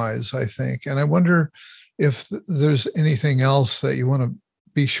time-wise, I think. And I wonder if there's anything else that you want to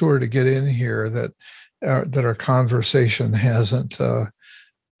be sure to get in here that our conversation hasn't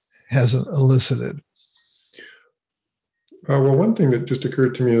elicited. One thing that just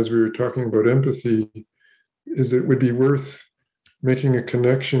occurred to me as we were talking about empathy is it would be worth making a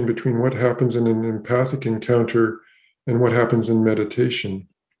connection between what happens in an empathic encounter and what happens in meditation.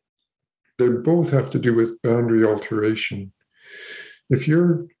 They both have to do with boundary alteration. If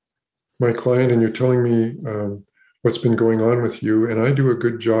you're my client and you're telling me what's been going on with you, and I do a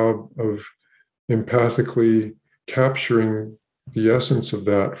good job of empathically capturing the essence of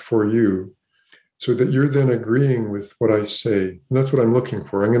that for you so that you're then agreeing with what I say. And that's what I'm looking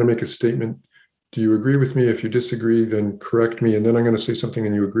for. I'm going to make a statement. Do you agree with me? If you disagree, then correct me. And then I'm going to say something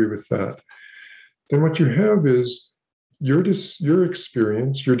and you agree with that. Then what you have is your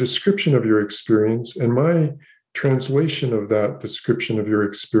experience, your description of your experience, and my translation of that description of your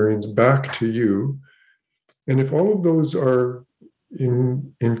experience back to you. And if all of those are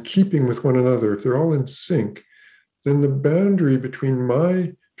in keeping with one another, if they're all in sync, then the boundary between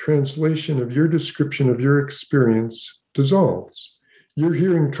my translation of your description of your experience dissolves. You're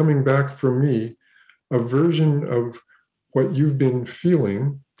hearing coming back from me a version of what you've been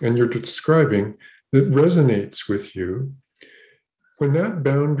feeling and you're describing that resonates with you. When that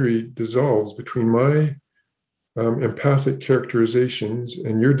boundary dissolves between my empathic characterizations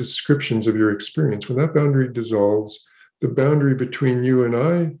and your descriptions of your experience, when that boundary dissolves, the boundary between you and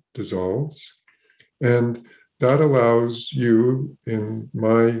I dissolves, and that allows you, in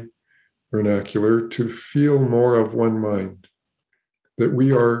my vernacular, to feel more of one mind, that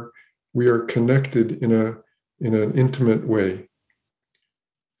we are connected in an intimate way.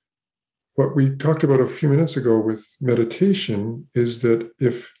 What we talked about a few minutes ago with meditation is that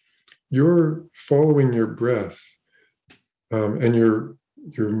if you're following your breath and you're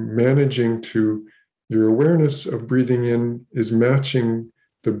managing to, your awareness of breathing in is matching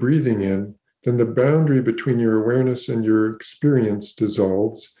the breathing in, then the boundary between your awareness and your experience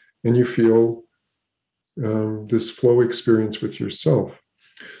dissolves and you feel this flow experience with yourself.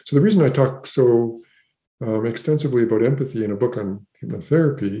 So the reason I talk so extensively about empathy in a book on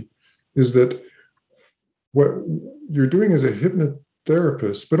hypnotherapy is that what you're doing as a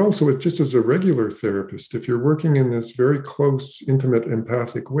hypnotherapist, but also just as a regular therapist, if you're working in this very close, intimate,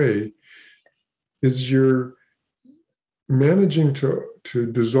 empathic way, is you're managing to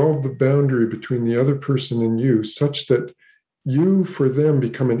dissolve the boundary between the other person and you such that you, for them,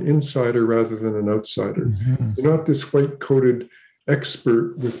 become an insider rather than an outsider. Mm-hmm. You're not this white-coated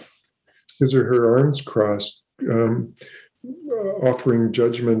expert with his or her arms crossed, um, offering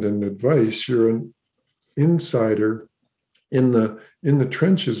judgment and advice. You're an insider in the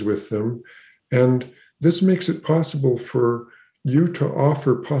trenches with them, and this makes it possible for you to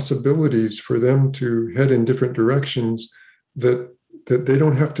offer possibilities for them to head in different directions that they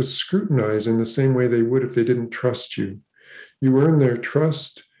don't have to scrutinize in the same way they would if they didn't trust you. You earn their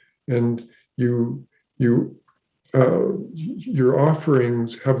trust, and your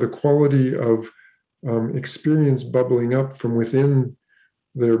offerings have the quality of experience bubbling up from within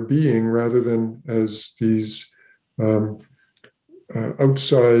their being, rather than as these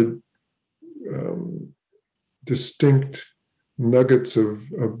outside distinct nuggets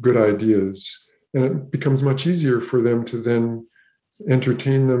of good ideas. And it becomes much easier for them to then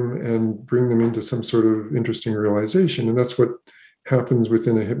entertain them and bring them into some sort of interesting realization. And that's what happens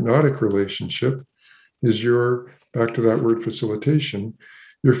within a hypnotic relationship, is you're, back to that word facilitation,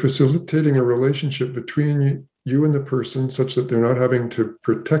 you're facilitating a relationship between you and the person such that they're not having to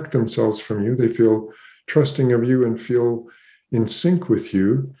protect themselves from you. They feel trusting of you and feel in sync with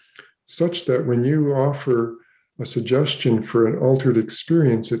you, such that when you offer a suggestion for an altered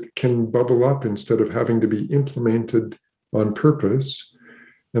experience, it can bubble up instead of having to be implemented on purpose.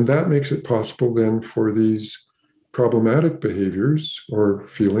 And that makes it possible then for these problematic behaviors or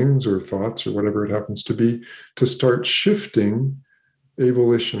feelings or thoughts or whatever it happens to be to start shifting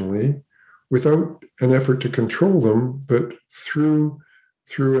avolitionally without an effort to control them, but through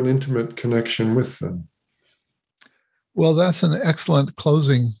an intimate connection with them. Well, that's an excellent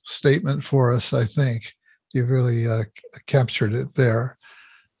closing statement for us, I think. You've really captured it there.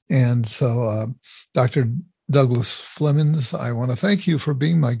 And so, Dr. Douglas Flemons, I want to thank you for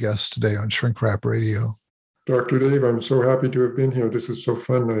being my guest today on Shrink Rap Radio. Dr. Dave, I'm so happy to have been here. This was so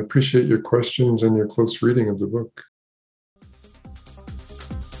fun. I appreciate your questions and your close reading of the book.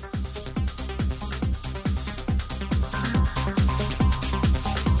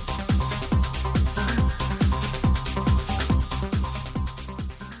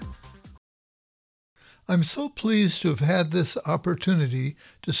 I'm so pleased to have had this opportunity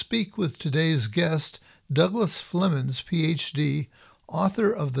to speak with today's guest, Douglas Flemons, PhD,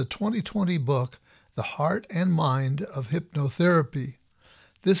 author of the 2020 book, The Heart and Mind of Hypnotherapy.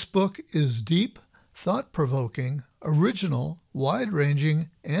 This book is deep, thought-provoking, original, wide-ranging,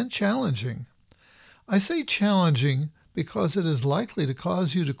 and challenging. I say challenging because it is likely to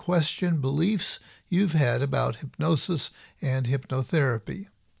cause you to question beliefs you've had about hypnosis and hypnotherapy.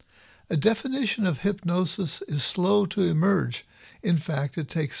 A definition of hypnosis is slow to emerge. In fact, it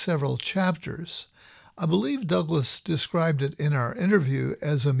takes several chapters. I believe Douglas described it in our interview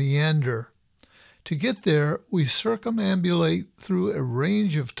as a meander. To get there, we circumambulate through a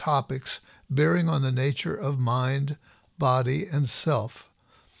range of topics bearing on the nature of mind, body, and self.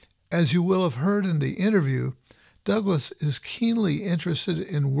 As you will have heard in the interview, Douglas is keenly interested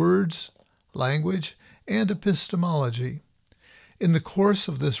in words, language, and epistemology. In the course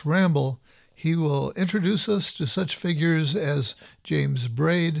of this ramble, he will introduce us to such figures as James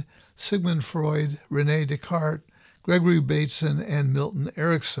Braid, Sigmund Freud, René Descartes, Gregory Bateson, and Milton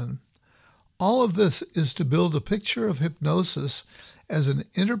Erickson. All of this is to build a picture of hypnosis as an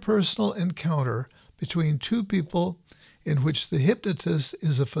interpersonal encounter between two people in which the hypnotist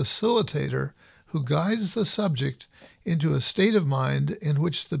is a facilitator who guides the subject into a state of mind in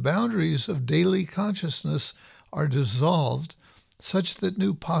which the boundaries of daily consciousness are dissolved such that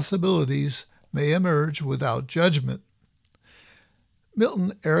new possibilities may emerge without judgment.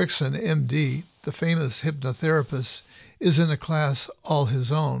 Milton Erickson, MD, the famous hypnotherapist, is in a class all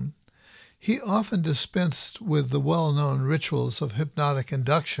his own. He often dispensed with the well-known rituals of hypnotic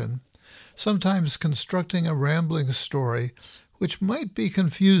induction, sometimes constructing a rambling story which might be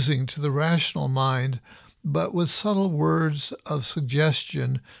confusing to the rational mind, but with subtle words of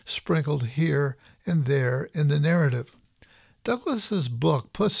suggestion sprinkled here and there in the narrative. Douglas's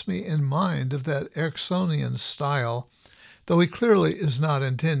book puts me in mind of that Ericksonian style, though he clearly is not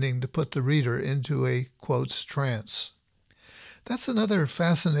intending to put the reader into a, quotes, trance. That's another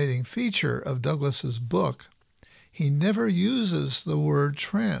fascinating feature of Douglas's book. He never uses the word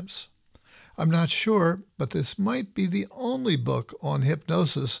trance. I'm not sure, but this might be the only book on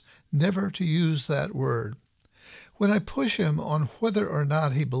hypnosis never to use that word. When I push him on whether or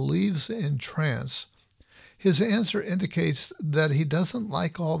not he believes in trance, his answer indicates that he doesn't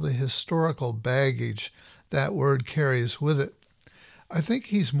like all the historical baggage that word carries with it. I think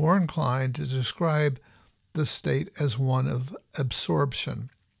he's more inclined to describe the state as one of absorption.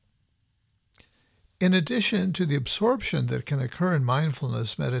 In addition to the absorption that can occur in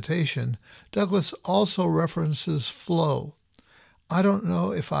mindfulness meditation, Douglas also references flow. I don't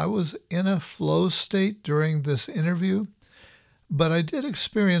know if I was in a flow state during this interview, but I did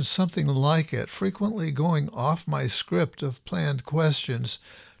experience something like it, frequently going off my script of planned questions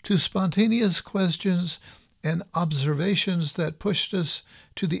to spontaneous questions and observations that pushed us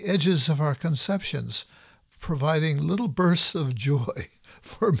to the edges of our conceptions, providing little bursts of joy,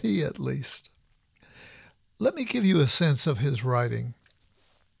 for me at least. Let me give you a sense of his writing.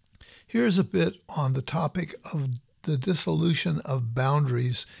 Here's a bit on the topic of the dissolution of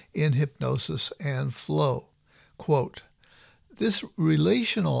boundaries in hypnosis and flow. Quote, "This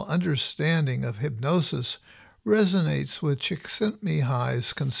relational understanding of hypnosis resonates with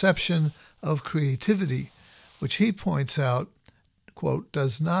Csikszentmihalyi's conception of creativity, which he points out, quote,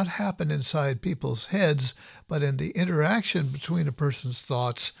 does not happen inside people's heads, but in the interaction between a person's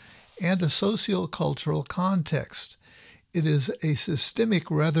thoughts and a sociocultural context. It is a systemic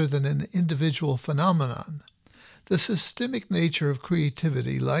rather than an individual phenomenon. The systemic nature of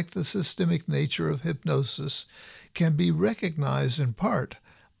creativity, like the systemic nature of hypnosis, can be recognized in part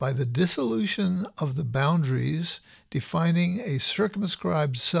by the dissolution of the boundaries defining a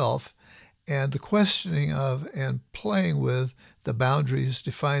circumscribed self and the questioning of and playing with the boundaries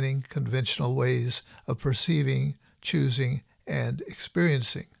defining conventional ways of perceiving, choosing, and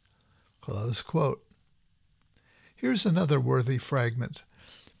experiencing." Close quote. Here's another worthy fragment.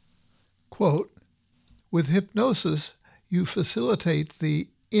 Quote, "With hypnosis, you facilitate the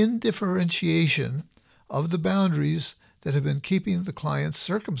indifferentiation of the boundaries that have been keeping the client's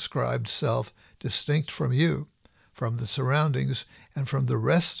circumscribed self distinct from you, from the surroundings, and from the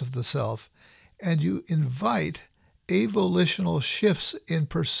rest of the self, and you invite avolitional shifts in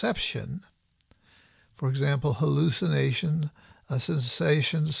perception, for example, hallucination,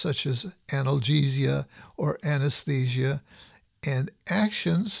 sensations such as analgesia or anesthesia, and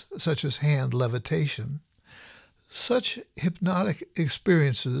actions such as hand levitation. Such hypnotic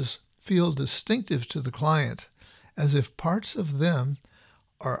experiences feel distinctive to the client, as if parts of them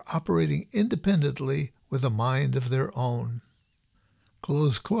are operating independently with a mind of their own."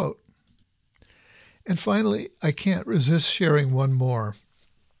 Close quote. And finally, I can't resist sharing one more.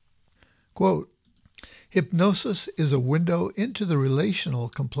 Quote, "Hypnosis is a window into the relational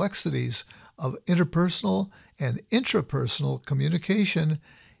complexities of interpersonal and intrapersonal communication,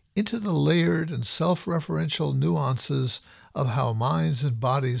 into the layered and self-referential nuances of how minds and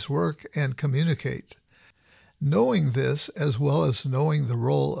bodies work and communicate. Knowing this, as well as knowing the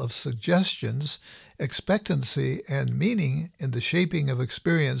role of suggestions, expectancy, and meaning in the shaping of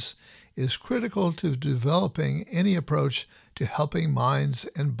experience, is critical to developing any approach to helping minds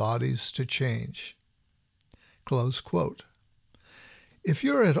and bodies to change." Close quote. If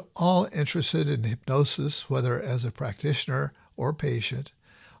you're at all interested in hypnosis, whether as a practitioner or patient,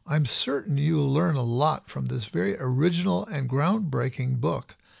 I'm certain you'll learn a lot from this very original and groundbreaking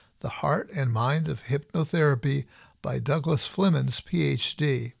book, The Heart and Mind of Hypnotherapy by Douglas Flemons,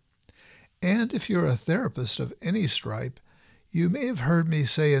 Ph.D. And if you're a therapist of any stripe, you may have heard me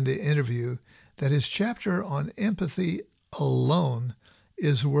say in the interview that his chapter on empathy alone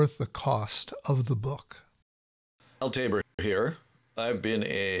is worth the cost of the book. Al Tabor here. I've been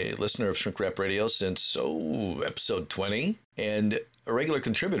a listener of Shrink Rap Radio since, episode 20, and a regular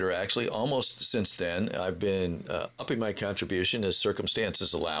contributor, actually, almost since then. I've been upping my contribution as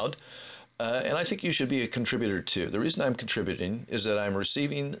circumstances allowed, and I think you should be a contributor too. The reason I'm contributing is that I'm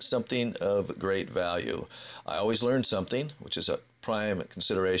receiving something of great value. I always learn something, which is a prime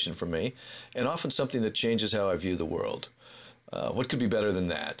consideration for me, and often something that changes how I view the world. What could be better than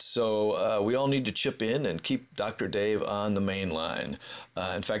that? So we all need to chip in and keep Dr. Dave on the main line.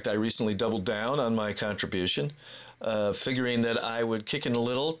 In fact, I recently doubled down on my contribution, figuring that I would kick in a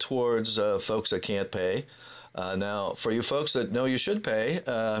little towards folks that can't pay. Now, for you folks that know you should pay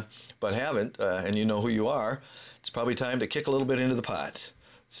but haven't, and you know who you are, it's probably time to kick a little bit into the pot.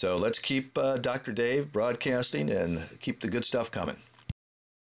 So let's keep Dr. Dave broadcasting and keep the good stuff coming.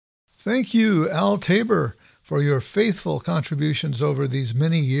 Thank you, Al Tabor, for your faithful contributions over these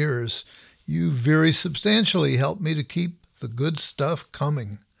many years. You very substantially helped me to keep the good stuff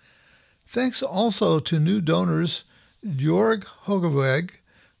coming. Thanks also to new donors, Jorg Hogeweg,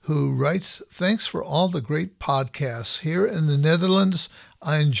 who writes, "Thanks for all the great podcasts. Here in the Netherlands,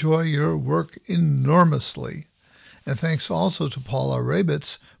 I enjoy your work enormously." And thanks also to Paula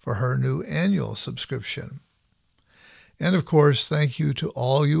Rabitz for her new annual subscription. And of course, thank you to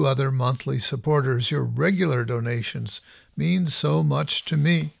all you other monthly supporters. Your regular donations mean so much to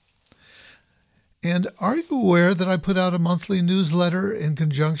me. And are you aware that I put out a monthly newsletter in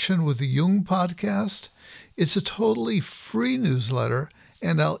conjunction with the Jung podcast? It's a totally free newsletter,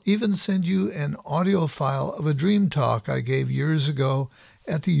 and I'll even send you an audio file of a dream talk I gave years ago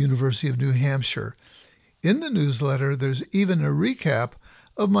at the University of New Hampshire. In the newsletter, there's even a recap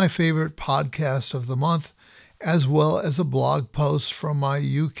of my favorite podcast of the month, as well as a blog post from my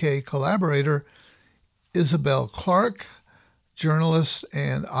UK collaborator, Isabel Clark, journalist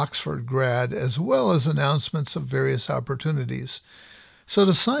and Oxford grad, as well as announcements of various opportunities. So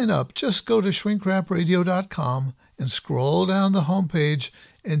to sign up, just go to shrinkwrapradio.com and scroll down the homepage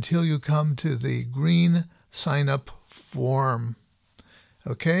until you come to the green sign-up form.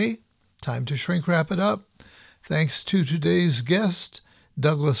 Okay, time to shrink wrap it up. Thanks to today's guest,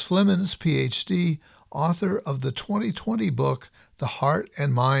 Douglas Flemons, PhD, author of the 2020 book, The Heart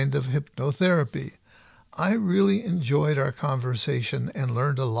and Mind of Hypnotherapy. I really enjoyed our conversation and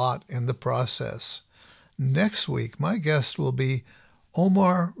learned a lot in the process. Next week, my guest will be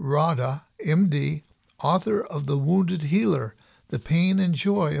Omar Rada, MD, author of The Wounded Healer, The Pain and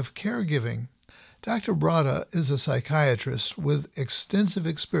Joy of Caregiving. Dr. Rada is a psychiatrist with extensive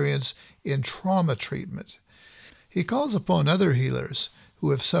experience in trauma treatment. He calls upon other healers who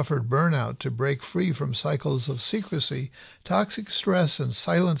have suffered burnout to break free from cycles of secrecy, toxic stress, and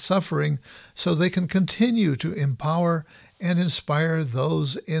silent suffering so they can continue to empower and inspire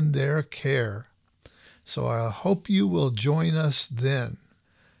those in their care. So I hope you will join us then.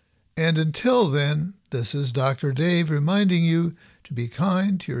 And until then, this is Dr. Dave reminding you to be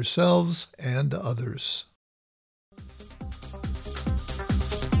kind to yourselves and others.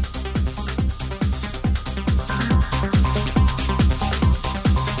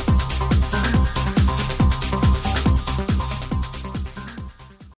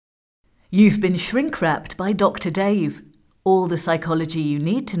 You've been shrink-wrapped by Dr. Dave. All the psychology you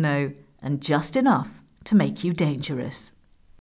need to know and just enough to make you dangerous.